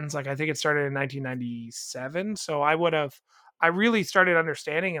Friends. Like, I think it started in 1997. So I really started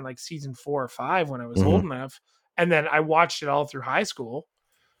understanding in like season 4 or 5 when I was old enough. And then I watched it all through high school,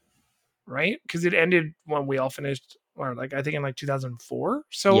 right? Because it ended when we all finished, or like, I think in like 2004.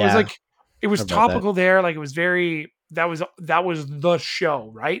 So it was Yeah, like, it was heard about that. topical there. Like, it was that was the show,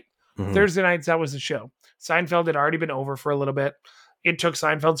 right? Mhm. Thursday nights, that was the show. Seinfeld had already been over for a little bit. It took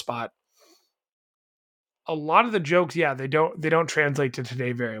Seinfeld's spot. A lot of the jokes, yeah, they don't translate to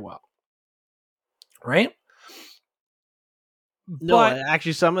today very well. Right? No, But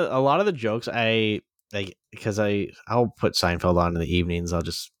actually, a lot of the jokes I like, because I'll put Seinfeld on in the evenings. I'll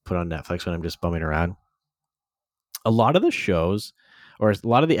just put on Netflix when I'm just bumming around. A lot of the shows, or a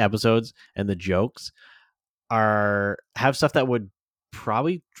lot of the episodes and the jokes have stuff that would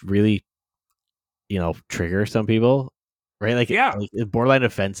probably really, trigger some people, right? Like, Yeah. like borderline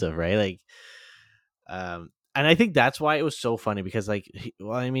offensive, right? Like, and I think that's why it was so funny, because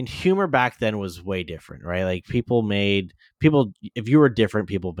humor back then was way different, right? Like if you were different,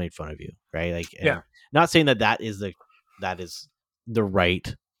 people made fun of you, right? Like, and Yeah. not saying that is the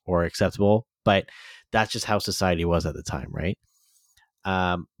right or acceptable, but that's just how society was at the time, right?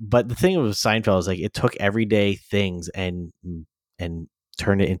 But the thing with Seinfeld is like it took everyday things and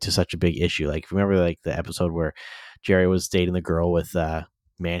turned it into such a big issue. Like, remember like the episode where Jerry was dating the girl with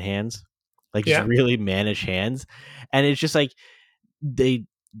man hands, like just Yeah. really mannish hands, and it's just like they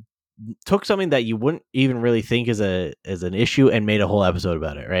took something that you wouldn't even really think is an issue and made a whole episode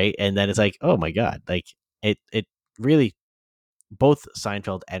about it, right? And then it's like, oh my god, like it really, both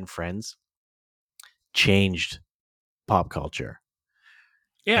Seinfeld and Friends changed pop culture.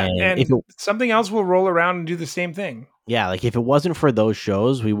 Yeah. And something else will roll around and do the same thing. yeah, like if it wasn't for those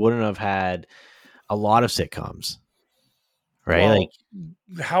shows, we wouldn't have had a lot of sitcoms, right? Well, like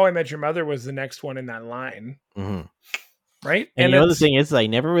How I Met Your Mother was the next one in that line, mhm. right? And the thing is, I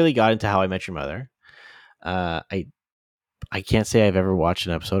never really got into How I Met Your Mother. I can't say I've ever watched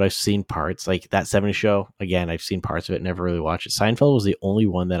an episode. I've seen parts, like that 70s show. Again, I've seen parts of it, never really watched it. Seinfeld was the only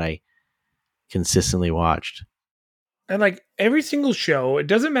one that I consistently watched. And like every single show, it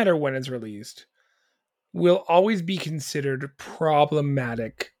doesn't matter when it's released, will always be considered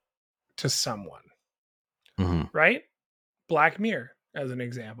problematic to someone, right? Black Mirror, as an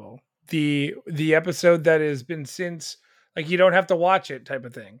example, the episode that has been since, like, you don't have to watch it type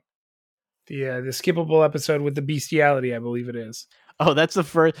of thing. The skippable episode with the bestiality, I believe it is. Oh, that's the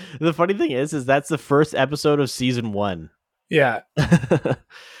first. The funny thing is that's the first episode of season 1. Yeah.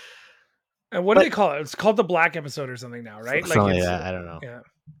 And what do they call it? It's called the Black episode or something now, right? Like it's, I don't know. Yeah.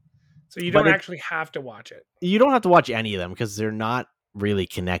 So you don't actually have to watch it. You don't have to watch any of them because they're not really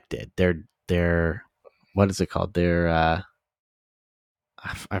connected. They're what is it called? They're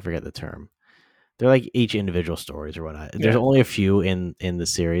I forget the term. They're like each individual stories or whatnot. There's Yeah. only a few in the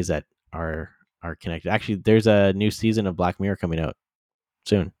series that are connected. Actually, there's a new season of Black Mirror coming out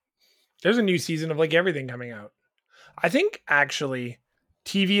soon. There's a new season of like everything coming out. I think actually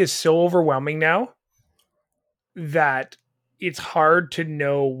TV is so overwhelming now that it's hard to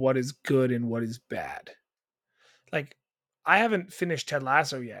know what is good and what is bad. Like, I haven't finished Ted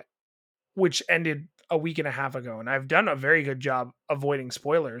Lasso yet, which ended a week and a half ago, and I've done a very good job avoiding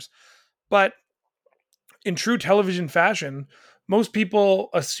spoilers. But in true television fashion, most people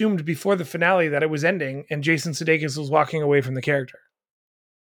assumed before the finale that it was ending and Jason Sudeikis was walking away from the character.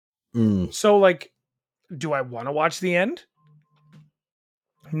 Mm. So, like, do I want to watch the end?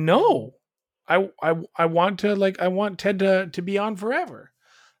 No. I want to I want Ted to be on forever.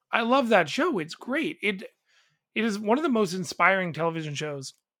 I love that show. It's great. It is one of the most inspiring television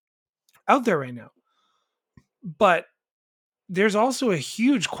shows out there right now. But there's also a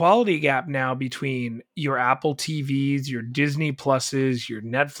huge quality gap now between your Apple TVs, your Disney Pluses, your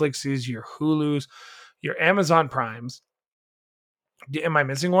Netflixes, your Hulus, your Amazon Primes. Am I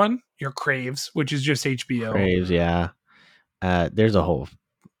missing one? Your Craves, which is just HBO. Craves, yeah. There's a whole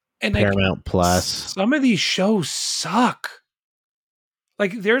And like Paramount Plus. some of these shows suck.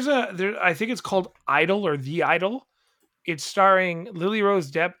 Like I think it's called Idol or The Idol. It's starring Lily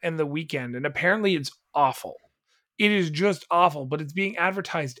Rose Depp and The Weeknd, and apparently it's awful. It is just awful, but it's being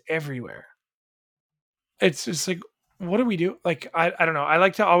advertised everywhere. It's just like, what do we do? Like, I don't know. I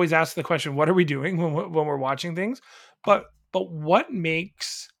like to always ask the question, what are we doing when we're watching things? But what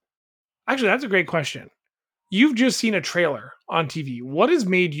makes... Actually, that's a great question. You've just seen a trailer on TV. What has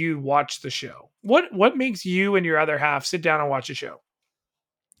made you watch the show? What makes you and your other half sit down and watch a show?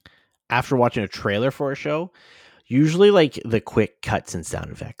 After watching a trailer for a show, usually like the quick cuts and sound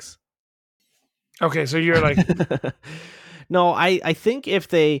effects. Okay, so you're like... No, I think if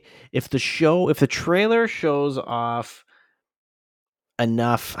the trailer shows off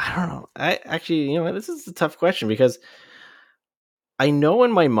enough, I don't know. I actually, you know what, this is a tough question because I know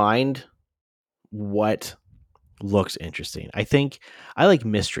in my mind what looks interesting. I think I like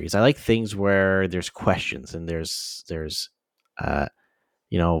mysteries. I like things where there's questions and there's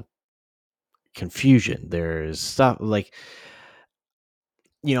you know, confusion. There's stuff like,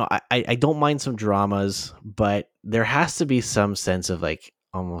 you know, I don't mind some dramas, but there has to be some sense of like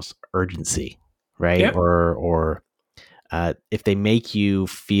almost urgency, right? Yep. Or if they make you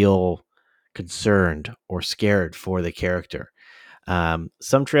feel concerned or scared for the character.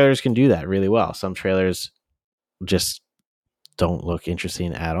 Some trailers can do that really well. Some trailers just don't look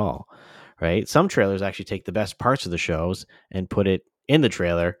interesting at all, right? Some trailers actually take the best parts of the shows and put it in the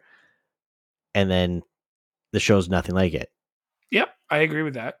trailer, and then the show's nothing like it. Yep, I agree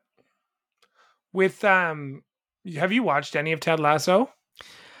with that. With have you watched any of Ted Lasso?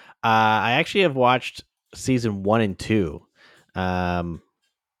 I actually have watched season 1 and 2.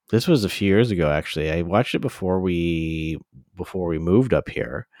 This was a few years ago. Actually, I watched it before we moved up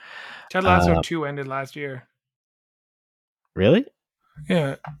here. Ted Lasso 2 ended last year. Really?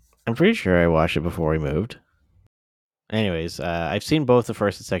 Yeah, I'm pretty sure I watched it before we moved. Anyways, I've seen both the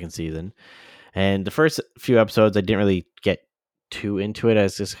first and second season, and the first few episodes I didn't really get too into it. I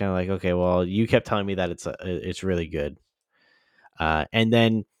was just kind of like, okay, well, you kept telling me that it's really good, and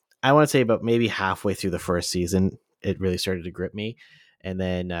then I want to say about maybe halfway through the first season, it really started to grip me, and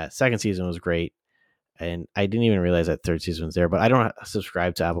then second season was great, and I didn't even realize that third season was there. But I don't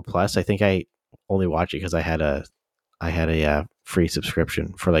subscribe to Apple Plus. I think I only watch it because I had a free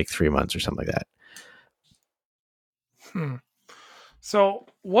subscription for like 3 months or something like that. So,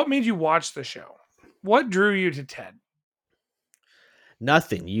 what made you watch the show? What drew you to Ted?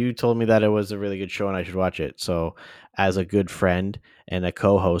 Nothing. You told me that it was a really good show and I should watch it. So, as a good friend and a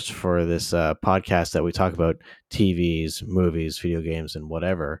co-host for this podcast that we talk about TVs, movies, video games, and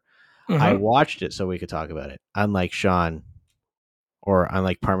whatever, I watched it so we could talk about it. Unlike Sean, or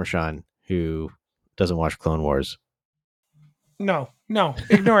unlike Parmesean, who doesn't watch Clone Wars. No,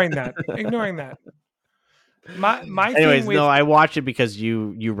 ignoring that. My Anyways, thing with... no, I watched it because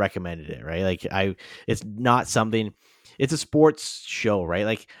you recommended it, right? Like it's not something. It's a sports show, right?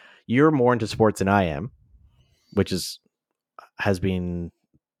 Like you're more into sports than I am, which has been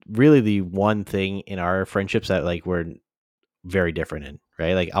really the one thing in our friendships that like we're very different in,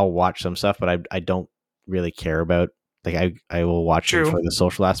 right? Like I'll watch some stuff, but I don't really care about, like I will watch them for the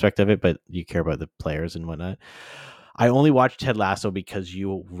social aspect of it, but you care about the players and whatnot. I only watched Ted Lasso because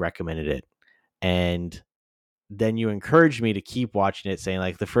you recommended it, and then you encouraged me to keep watching it, saying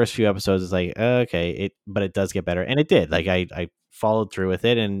like the first few episodes is like, okay, but it does get better. And it did. Like I followed through with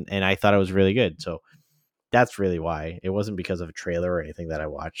it and I thought it was really good. So that's really why. It wasn't because of a trailer or anything that I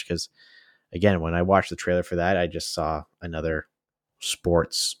watched. Because again, when I watched the trailer for that, I just saw another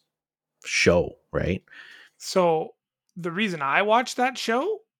sports show, right? So the reason I watched that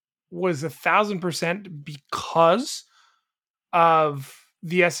show was 1,000% because of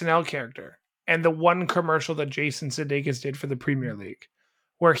the SNL character and the one commercial that Jason Sudeikis did for the Premier League,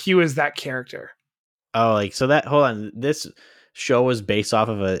 where he was that character. Oh, like so that hold on. This show was based off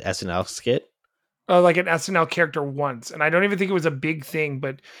of a SNL skit. Like an SNL character once, and I don't even think it was a big thing,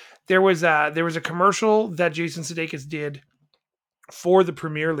 but there was a commercial that Jason Sudeikis did for the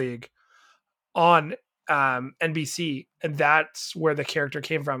Premier League on NBC, and that's where the character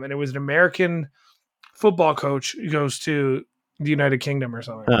came from. And it was an American football coach who goes to the United Kingdom or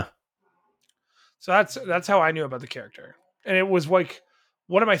something. Huh. So that's how I knew about the character, and it was like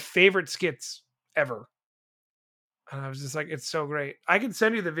one of my favorite skits ever. And I was just like, it's so great. I can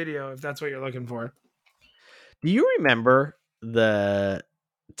send you the video if that's what you're looking for. Do you remember the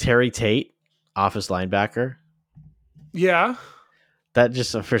Terry Tate office linebacker? Yeah, That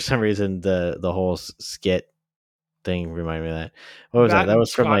just for some reason the whole skit thing reminded me of that. What was that? that That and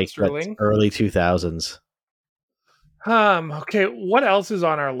was from Scott like what, Sterling. early 2000s. Okay, what else is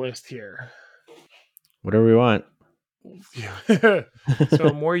on our list here? Whatever we want.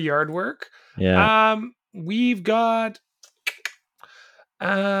 So more yard work. Yeah. We've got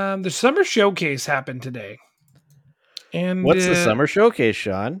the summer showcase happened today. And What's the summer showcase,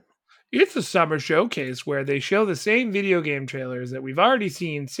 Sean? it's a summer showcase where they show the same video game trailers that we've already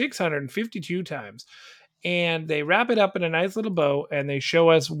seen 652 times. And they wrap it up in a nice little bow and they show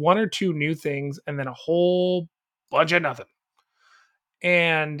us one or two new things and then a whole bunch of nothing.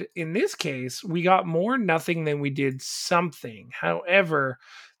 And in this case, we got more nothing than we did something. However,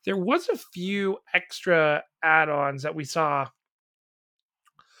 there was a few extra add-ons that we saw.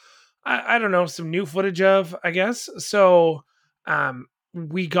 I don't know, some new footage of, I guess. So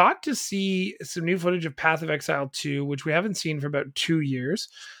we got to see some new footage of Path of Exile 2, which we haven't seen for about 2 years.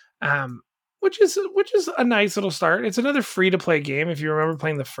 Which is a nice little start. It's another free to play game. If you remember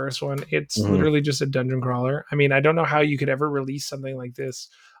playing the first one, it's literally just a dungeon crawler. I mean, I don't know how you could ever release something like this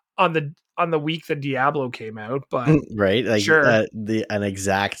on the week that Diablo came out, but right, like sure. An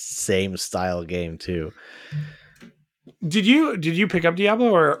exact same style game too. Did you pick up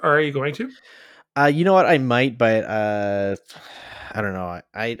Diablo or are you going to? You know what? I might, but I don't know.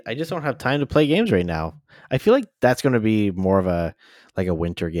 I just don't have time to play games right now. I feel like that's going to be more of a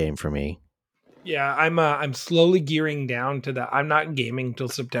winter game for me. Yeah, I'm slowly gearing down to that. I'm not gaming till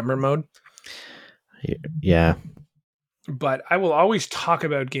September mode. Yeah. But I will always talk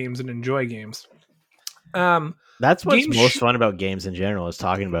about games and enjoy games. That's what's most fun about games in general, is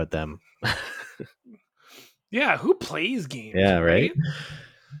talking about them. Yeah, who plays games? Yeah, right?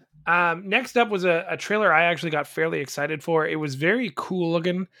 Next up was a trailer I actually got fairly excited for. It was very cool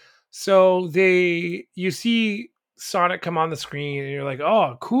looking. So you see Sonic come on the screen and you're like,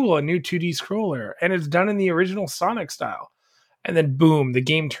 oh, cool, a new 2D scroller. And it's done in the original Sonic style. And then boom, the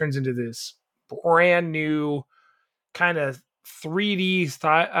game turns into this brand new kind of 3D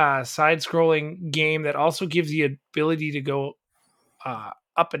side-scrolling game that also gives the ability to go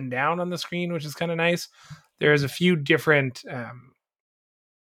up and down on the screen, which is kind of nice. There's a few different,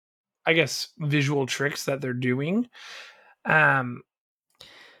 I guess, visual tricks that they're doing. As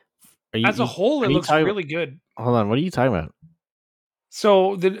a whole, it looks really good. Hold on, what are you talking about?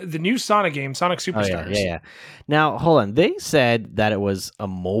 So the new Sonic game, Sonic Superstars. Oh, yeah. Now, hold on. They said that it was a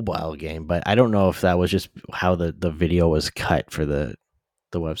mobile game, but I don't know if that was just how the video was cut for the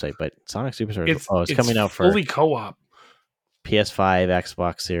website. But Sonic Superstars, it's coming out for fully co-op. PS5,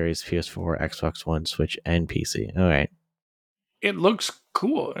 Xbox Series, PS4, Xbox One, Switch, and PC. All right. It looks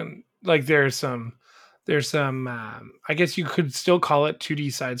cool, and like there's some I guess you could still call it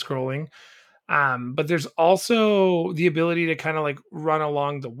 2D side scrolling. But there's also the ability to kind of like run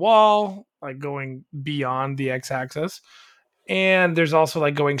along the wall, like going beyond the x-axis. And there's also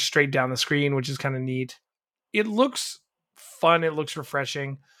like going straight down the screen, which is kind of neat. It looks fun. It looks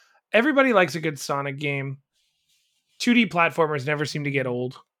refreshing. Everybody likes a good Sonic game. 2D platformers never seem to get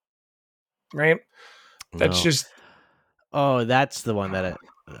old, right? That's just... Oh, that's the one that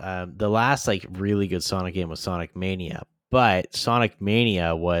the last like really good Sonic game was Sonic Mania. But Sonic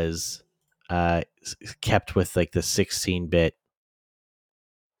Mania was... kept with like the 16-bit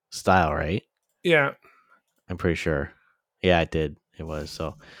style, right? Yeah, I'm pretty sure. Yeah, it did. It was.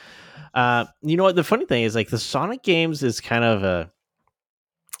 So you know what, the funny thing is, like, the Sonic games is kind of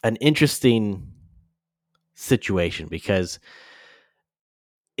an interesting situation because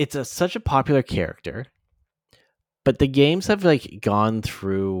it's such a popular character, but the games have like gone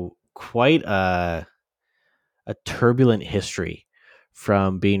through quite a a turbulent history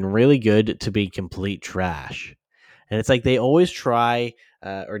from being really good to being complete trash. And it's like they always try,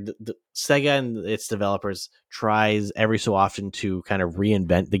 or the Sega and its developers tries every so often to kind of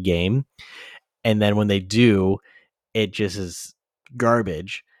reinvent the game, and then when they do, it just is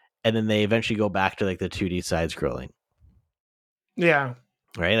garbage. And then they eventually go back to like the 2D side scrolling, Yeah.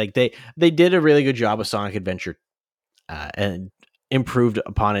 right? Like they did a really good job with Sonic Adventure, and improved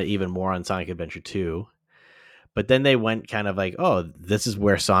upon it even more on Sonic Adventure 2. But then they went kind of like, oh, this is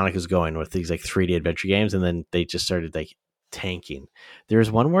where Sonic is going with these like 3D adventure games, and then they just started like tanking.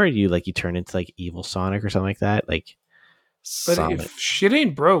 There's one where you turn into like evil Sonic or something like that, like But Sonic. if shit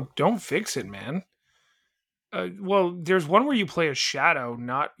ain't broke, don't fix it, man. Well, there's one where you play a Shadow,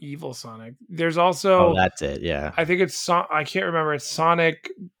 not evil Sonic. There's Oh, also, that's it. Yeah, I think I can't remember. It's Sonic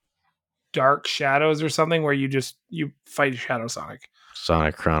Dark Shadows or something where you fight Shadow Sonic.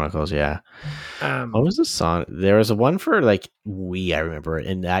 Sonic Chronicles. Yeah. What Um, was the Sonic? There was a one for like Wii. I remember,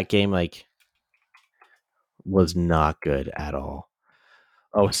 and that game like was not good at all.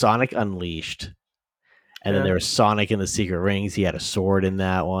 Oh, Sonic Unleashed. And then yeah, there was Sonic in the Secret Rings. He had a sword in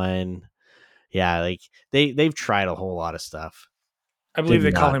that one. Yeah, like they've tried a whole lot of stuff. I Did believe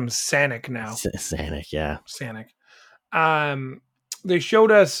they call not him Sanic now. Sonic, yeah. Sanic. Um, they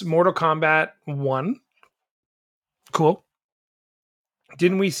showed us Mortal Kombat 1. Cool.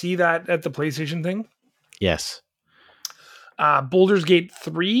 Didn't we see that at the PlayStation thing? Yes. Baldur's Gate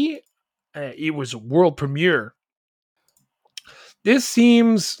 3. It was a world premiere. This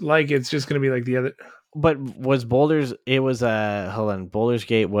seems like it's just going to be like the other. But was Boulders it was hold on, Boulders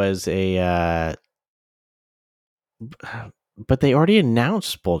Gate was a but they already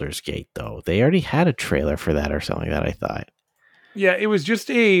announced Boulders Gate though. They already had a trailer for that or something like that, I thought. Yeah, it was just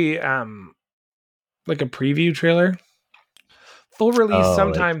a like a preview trailer. Full release Oh, like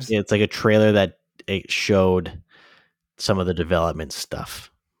sometimes. it's like a trailer that it showed some of the development stuff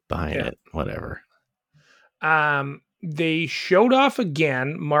behind Yeah. it, whatever. They showed off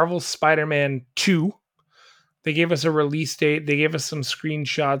again Marvel Spider-Man 2. They gave us a release date. They gave us some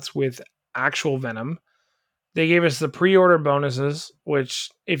screenshots with actual Venom. They gave us the pre-order bonuses, which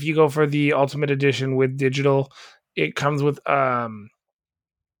if you go for the Ultimate Edition with digital, it comes with a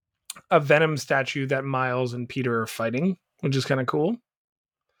Venom statue that Miles and Peter are fighting, which is kind of cool.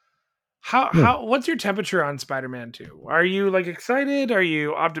 What's your temperature on Spider-Man 2? Are you like excited? Are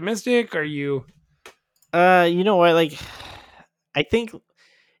you optimistic? Are you You know what? Like, I think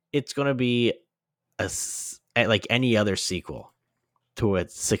it's gonna be like any other sequel to a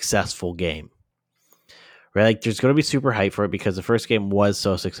successful game, right? Like, there's gonna be super hype for it because the first game was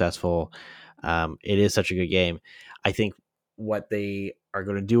so successful. It is such a good game. I think what they are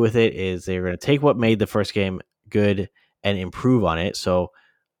going to do with it is they're going to take what made the first game good and improve on it. So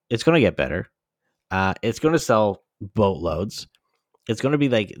it's going to get better. It's going to sell boatloads. It's going to be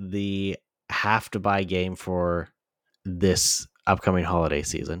like the have to buy game for this upcoming holiday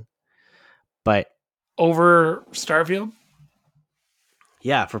season. But over Starfield?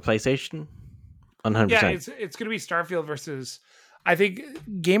 yeah, for PlayStation, 100%. Yeah, it's going to be Starfield versus. I think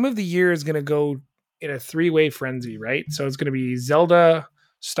Game of the Year is going to go in a 3-way frenzy, right? So it's going to be Zelda,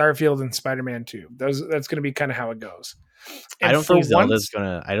 Starfield, and Spider-Man 2. That's going to be kind of how it goes. And I don't think Zelda's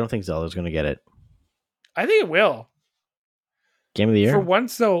gonna get it. I think it will. Game of the Year? For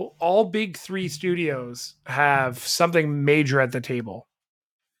once, though, all big 3 studios have something major at the table.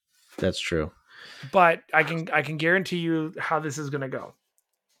 That's true. But I can guarantee you how this is going to go.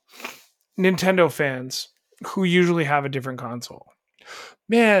 Nintendo fans who usually have a different console.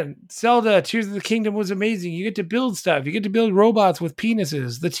 Man, Zelda Tears of the Kingdom was amazing. You get to build stuff. You get to build robots with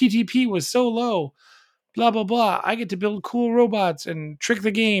penises. The TTP was so low. Blah, blah, blah. I get to build cool robots and trick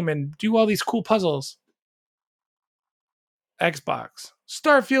the game and do all these cool puzzles. Xbox.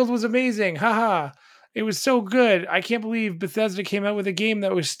 Starfield was amazing. Haha. It was so good. I can't believe Bethesda came out with a game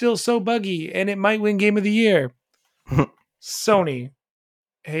that was still so buggy and it might win Game of the Year. Sony.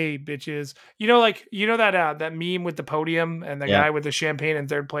 Hey, bitches. You know that meme with the podium and the guy with the champagne in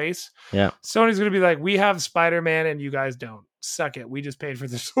third place? Yeah. Sony's going to be like, we have Spider-Man and you guys don't. Suck it. We just paid for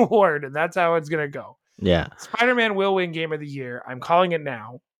this award. And that's how it's going to go. Yeah. Spider-Man will win Game of the Year. I'm calling it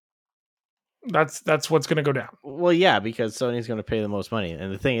now. That's what's going to go down. Well, yeah, because Sony's going to pay the most money.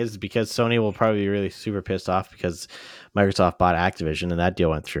 And the thing is, because Sony will probably be really super pissed off because Microsoft bought Activision and that deal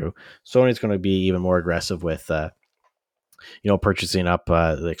went through. Sony's going to be even more aggressive with purchasing up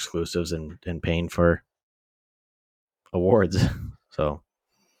the exclusives and paying for awards. So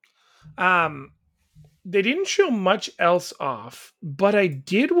they didn't show much else off, but I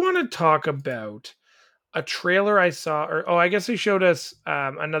did want to talk about a trailer I saw, I guess they showed us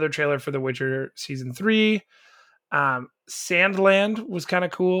another trailer for The Witcher Season 3. Sandland was kind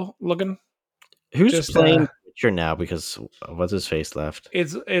of cool looking. Who's Just playing Witcher now? Because what's his face left?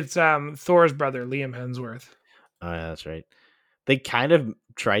 it's Thor's brother, Liam Hemsworth. Oh, yeah, that's right. They kind of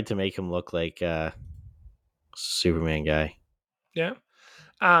tried to make him look like Superman guy. Yeah.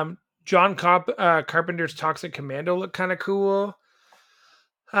 John Carpenter's Toxic Commando looked kind of cool.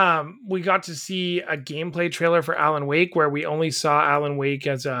 We got to see a gameplay trailer for Alan Wake, where we only saw Alan Wake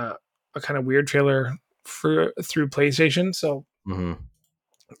as a kind of weird trailer through PlayStation. So Mm-hmm.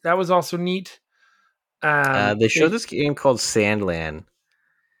 that was also neat. They showed this game called Sandland.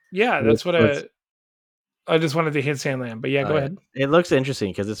 Yeah, that's what I just wanted to hit Sandland, but yeah, go Yeah. ahead. It looks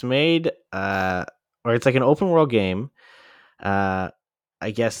interesting because it's made, or it's like an open world game. I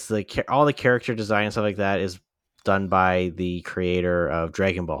guess all the character design and stuff like that is done by the creator of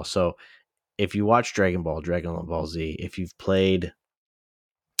Dragon Ball. So if you watch Dragon Ball Z, if you've played,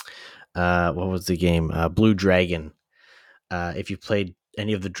 what was the game? Blue Dragon. If you've played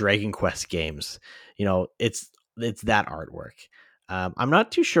any of the Dragon Quest games, it's that artwork. I'm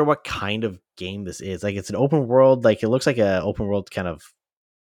not too sure what kind of game this is. Like, it's an open world. Like, it looks like a open world kind of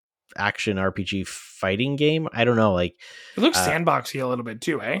action RPG fighting game. I don't know. Like, It looks sandboxy a little bit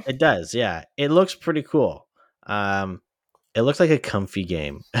too, eh? it does. Yeah, it looks pretty cool. It looks like a comfy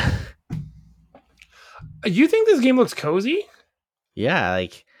game. You think this game looks cozy? Yeah,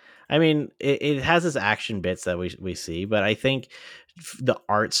 like, I mean, it has its action bits that we see, but I think the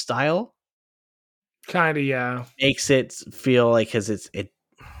art style Kind of, yeah. makes it feel like, because it.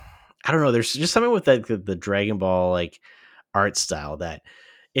 I don't know. There's just something with the Dragon Ball like art style that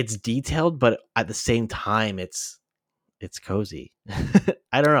it's detailed, but at the same time it's cozy.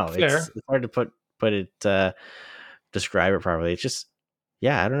 I don't know. Fair. It's hard to put it describe it properly. It's just,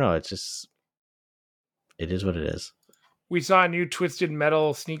 yeah, I don't know. It's just, it is what it is. We saw a new Twisted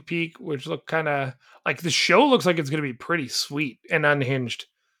Metal sneak peek, which looked kind of like the show looks like it's going to be pretty sweet and unhinged.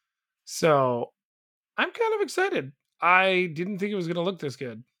 So I'm kind of excited. I didn't think it was going to look this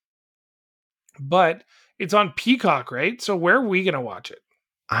good. But it's on Peacock, right? So where are we going to watch it?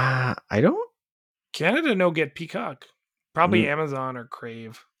 I don't. Canada no get Peacock. Probably Mm. Amazon or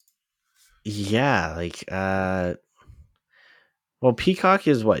Crave. Yeah, like well, Peacock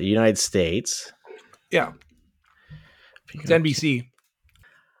is what, United States. Yeah. Peacock. It's NBC.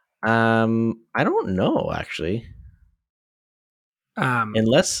 I don't know actually.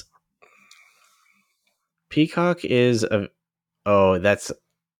 Unless Peacock is that's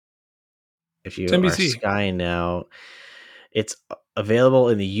if you are Sky now. It's available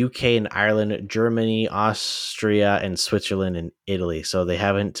in the UK and Ireland, Germany, Austria, and Switzerland and Italy. So they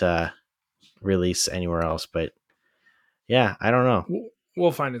haven't released anywhere else. But yeah, I don't know.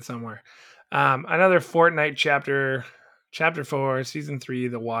 We'll find it somewhere. Another Fortnite chapter 4, season 3,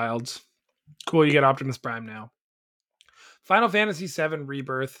 The Wilds. Cool, you get Optimus Prime now. Final Fantasy VII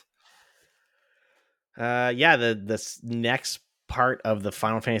Rebirth. Yeah, the next part of the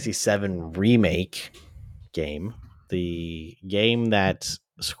Final Fantasy VII remake game, the game that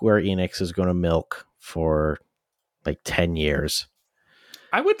Square Enix is going to milk for like 10 years.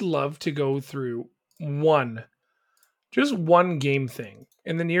 I would love to go through just one game thing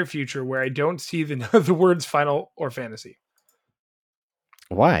in the near future where I don't see the words Final or Fantasy.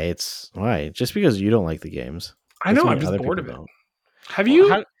 Why? Why? Just because you don't like the games. I know, I'm just bored of it. Don't. Have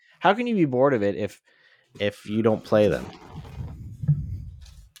you? How can you be bored of it if you don't play them?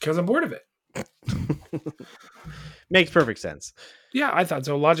 Because I'm bored of it. Makes perfect sense. Yeah, I thought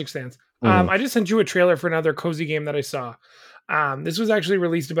so. Logic stands. I just sent you a trailer for another cozy game that I saw. This was actually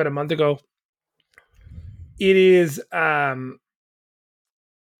released about a month ago. It is, I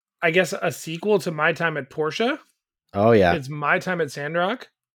guess, a sequel to My Time at Portia. Oh, yeah. It's My Time at Sandrock.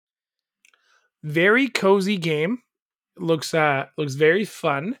 Very cozy game. Looks very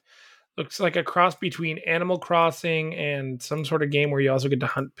fun. Looks like a cross between Animal Crossing and some sort of game where you also get to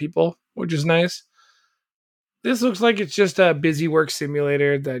hunt people, which is nice. This looks like it's just a busy work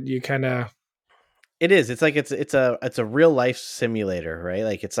simulator that you kind of. It is. It's like it's a real life simulator, right?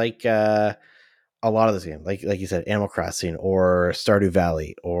 Like, it's like a lot of this game, like you said, Animal Crossing or Stardew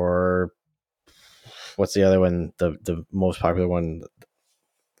Valley, or what's the other one? The most popular one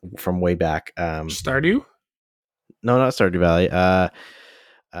from way back. Stardew? No, not Stardew Valley.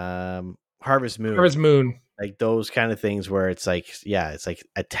 Harvest Moon. Harvest Moon. Like those kind of things where it's like, yeah, it's like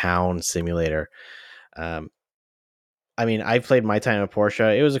a town simulator. I mean, I played My Time at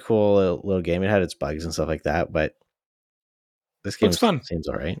Portia. It was a cool little game. It had its bugs and stuff like that, but this game seems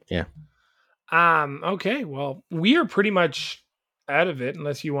all right. Yeah. Okay. Well, we are pretty much out of it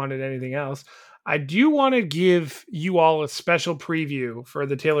unless you wanted anything else. I do want to give you all a special preview for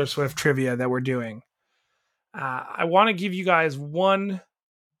the Taylor Swift trivia that we're doing. I want to give you guys one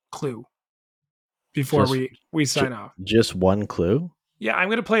clue before Just- we sign off. Just one clue. Yeah, I'm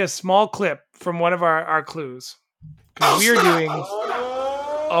going to play a small clip from one of our clues. Because we are doing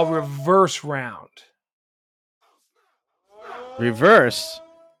a reverse round. Reverse.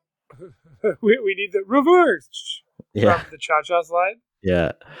 We need the reverse Yeah. from the cha-cha slide.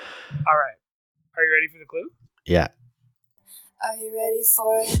 Yeah. All right. Are you ready for the clue? Yeah. Are you ready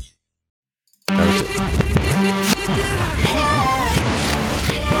for it?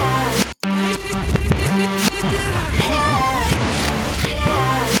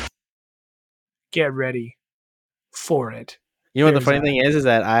 Get ready for it. You know what the There's funny a thing is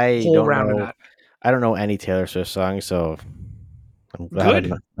that I whole don't round of know. that. I don't know any Taylor Swift songs, so I'm glad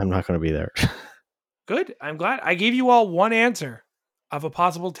Good. I'm not going to be there. Good. I'm glad. I gave you all one answer of a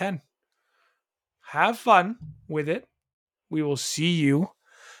possible 10. Have fun with it. We will see you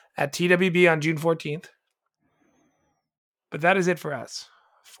at TWB on June 14th. But that is it for us.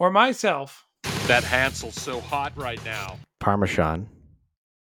 For myself That Hansel's so hot right now. Parmesan.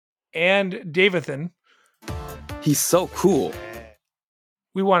 and Davathan, He's so cool.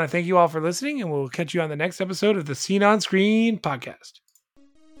 we want to thank you all for listening, and we'll catch you on the next episode of the Scene on Screen podcast.